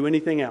don't want to do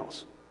anything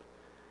else.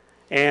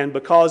 And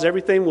because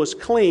everything was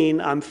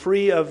clean, I'm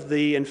free of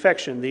the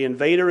infection. The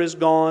invader is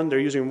gone. They're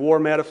using war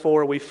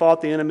metaphor. We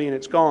fought the enemy and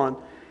it's gone.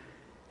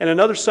 And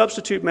another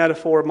substitute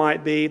metaphor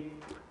might be,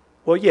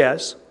 well,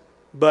 yes,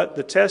 but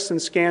the tests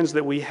and scans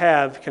that we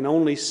have can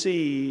only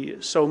see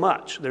so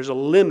much. There's a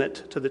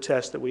limit to the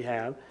tests that we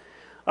have.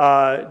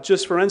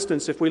 Just for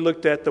instance, if we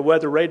looked at the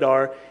weather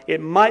radar,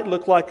 it might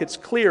look like it's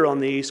clear on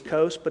the East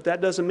Coast, but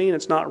that doesn't mean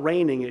it's not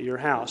raining at your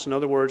house. In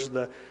other words,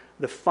 the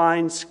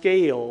fine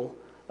scale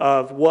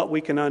of what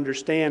we can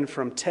understand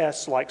from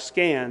tests like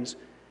scans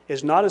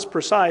is not as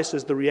precise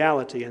as the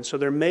reality. And so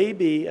there may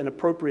be an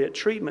appropriate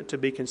treatment to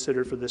be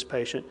considered for this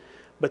patient,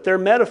 but their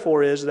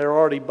metaphor is they're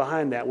already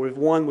behind that. We've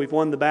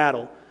won the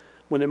battle,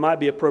 when it might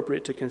be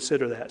appropriate to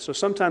consider that. So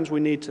sometimes we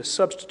need to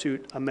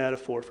substitute a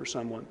metaphor for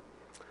someone.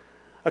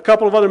 A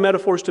couple of other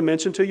metaphors to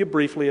mention to you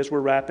briefly as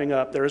we're wrapping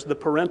up. There's the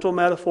parental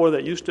metaphor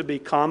that used to be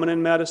common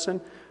in medicine.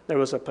 There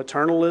was a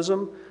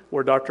paternalism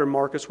where Dr.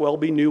 Marcus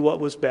Welby knew what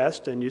was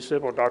best, and you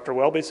said, well, Dr.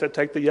 Welby said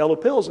take the yellow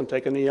pills, and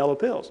taking the yellow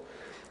pills.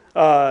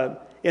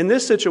 In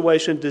this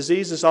situation,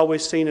 disease is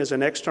always seen as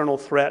an external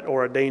threat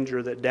or a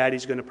danger that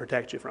daddy's going to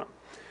protect you from.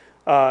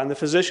 And the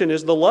physician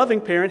is the loving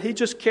parent. He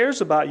just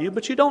cares about you,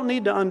 but you don't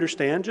need to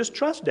understand. Just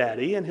trust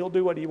daddy, and he'll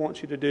do what he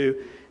wants you to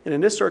do. And in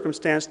this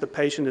circumstance, the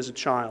patient is a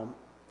child.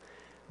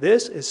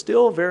 This is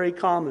still very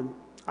common.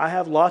 I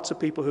have lots of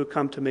people who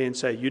come to me and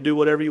say, you do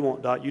whatever you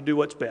want, doc. You do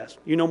what's best.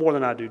 You know more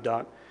than I do,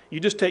 doc. You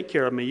just take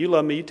care of me. You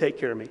love me. You take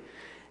care of me.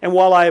 And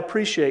while I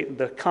appreciate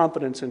the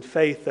confidence and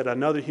faith that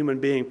another human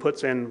being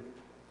puts in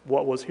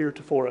what was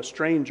heretofore a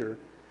stranger,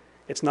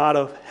 it's not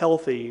a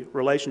healthy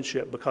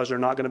relationship because they're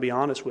not going to be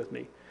honest with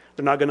me.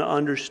 They're not going to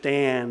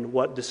understand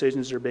what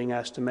decisions they're being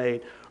asked to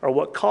make or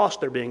what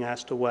cost they're being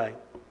asked to weigh.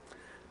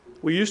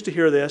 We used to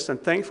hear this,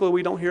 and thankfully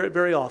we don't hear it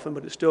very often,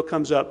 but it still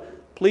comes up.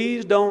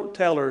 Please don't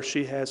tell her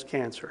she has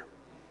cancer.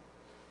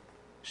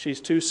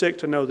 She's too sick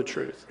to know the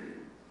truth.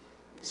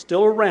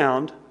 Still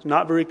around,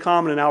 not very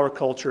common in our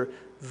culture,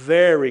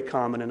 very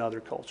common in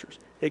other cultures,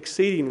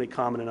 exceedingly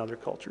common in other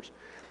cultures.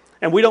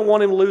 And we don't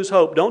want him to lose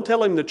hope. Don't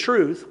tell him the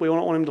truth. We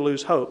don't want him to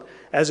lose hope,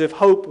 as if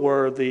hope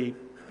were the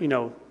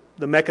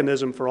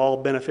mechanism for all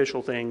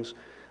beneficial things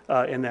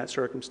in that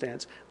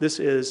circumstance. This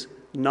is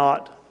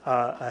not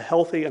a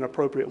healthy and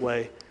appropriate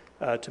way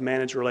to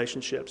manage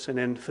relationships. And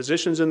in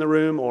physicians in the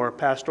room or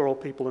pastoral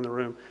people in the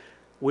room,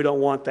 we don't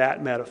want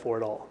that metaphor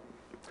at all.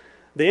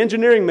 The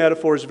engineering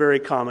metaphor is very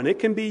common. It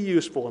can be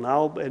useful, and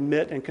I'll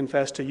admit and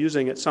confess to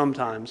using it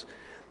sometimes.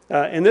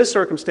 In this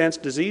circumstance,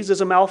 disease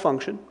is a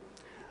malfunction.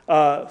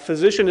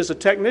 Physician is a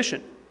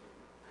technician,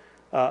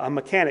 a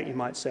mechanic, you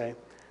might say.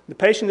 The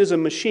patient is a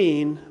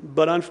machine,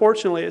 but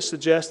unfortunately it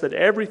suggests that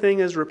everything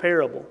is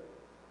repairable.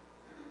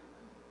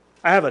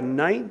 I have a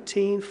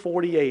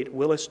 1948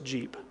 Willis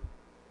Jeep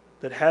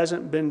that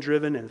hasn't been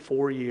driven in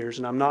 4 years,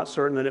 and I'm not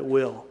certain that it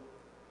will.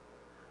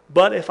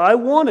 But if I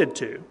wanted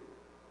to,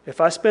 if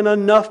I spent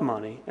enough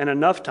money and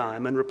enough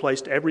time and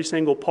replaced every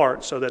single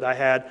part so that I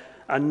had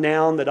a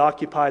noun that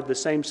occupied the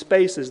same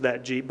space as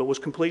that Jeep but was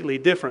completely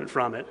different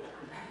from it,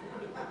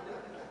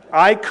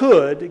 I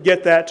could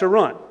get that to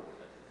run.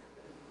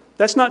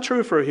 That's not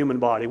true for a human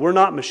body. We're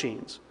not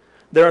machines.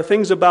 There are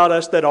things about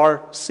us that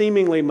are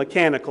seemingly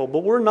mechanical, but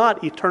we're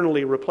not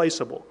eternally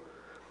replaceable.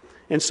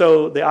 And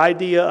so the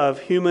idea of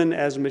human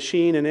as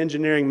machine and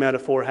engineering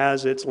metaphor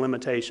has its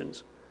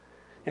limitations,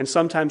 and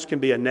sometimes can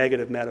be a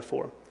negative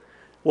metaphor.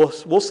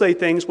 We'll say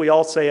things, we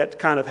all say it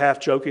kind of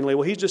half-jokingly,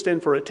 well, he's just in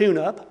for a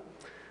tune-up,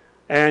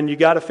 and you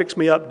got to fix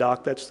me up,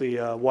 Doc. That's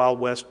the Wild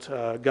West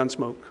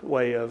Gunsmoke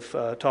way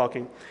of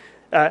talking.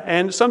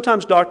 And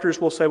sometimes doctors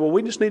will say, well,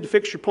 we just need to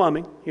fix your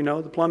plumbing. You know,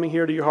 the plumbing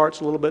here to your heart's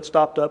a little bit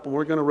stopped up, and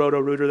we're going to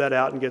roto-rooter that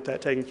out and get that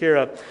taken care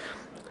of.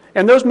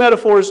 And those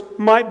metaphors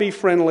might be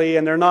friendly,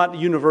 and they're not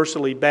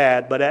universally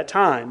bad, but at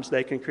times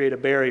they can create a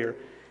barrier.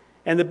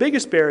 And the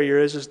biggest barrier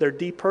is they're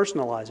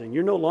depersonalizing.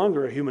 You're no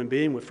longer a human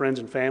being with friends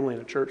and family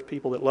and a church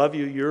people that love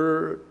you.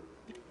 You're,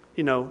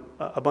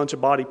 a bunch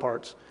of body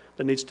parts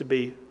that needs to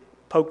be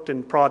poked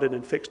and prodded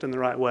and fixed in the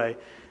right way.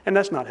 And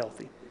that's not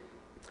healthy.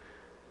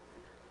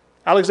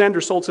 Alexander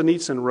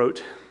Solzhenitsyn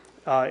wrote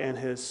in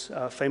his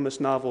famous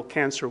novel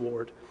Cancer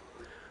Ward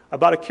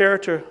about a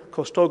character,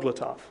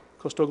 Kostoglatov.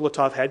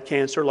 Kostoglatov had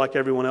cancer like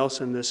everyone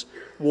else in this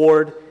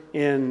ward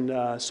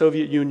in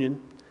Soviet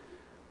Union.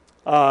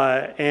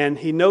 And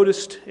he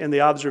noticed in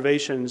the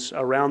observations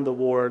around the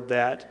ward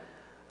that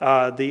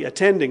the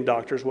attending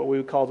doctors, what we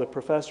would call the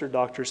professor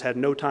doctors, had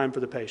no time for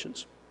the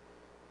patients.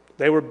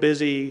 They were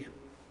busy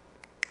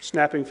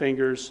snapping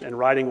fingers and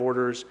writing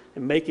orders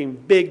and making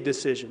big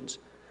decisions.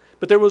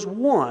 But there was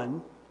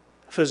one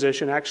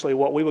physician, actually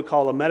what we would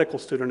call a medical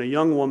student, a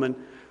young woman,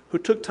 who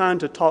took time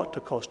to talk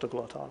to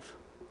Kostoglatov.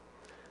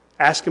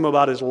 Ask him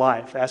about his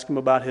life, ask him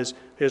about his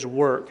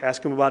work,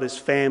 ask him about his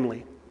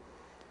family.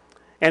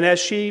 And as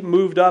she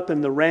moved up in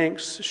the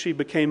ranks, she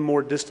became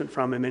more distant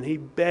from him, and he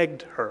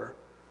begged her.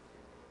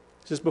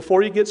 He says,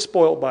 before you get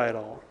spoiled by it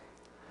all,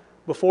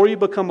 before you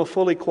become a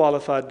fully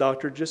qualified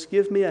doctor, just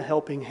give me a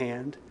helping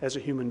hand as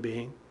a human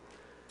being.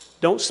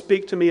 Don't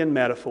speak to me in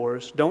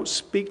metaphors. Don't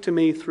speak to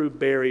me through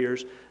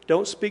barriers.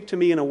 Don't speak to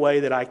me in a way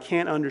that I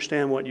can't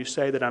understand what you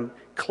say, that I'm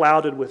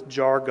clouded with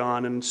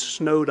jargon and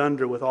snowed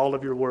under with all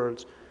of your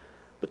words.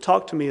 But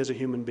talk to me as a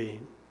human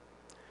being.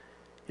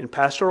 In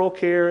pastoral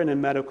care and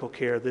in medical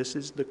care, this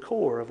is the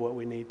core of what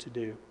we need to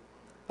do.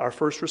 Our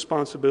first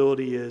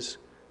responsibility is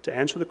to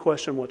answer the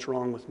question, what's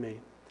wrong with me?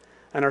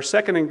 And our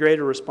second and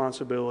greater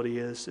responsibility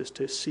is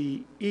to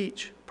see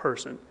each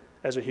person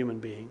as a human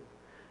being,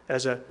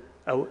 as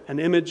an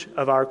image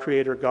of our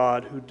Creator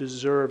God who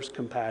deserves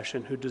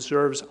compassion, who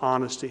deserves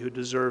honesty, who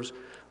deserves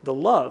the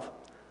love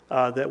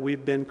that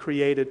we've been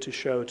created to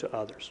show to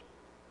others.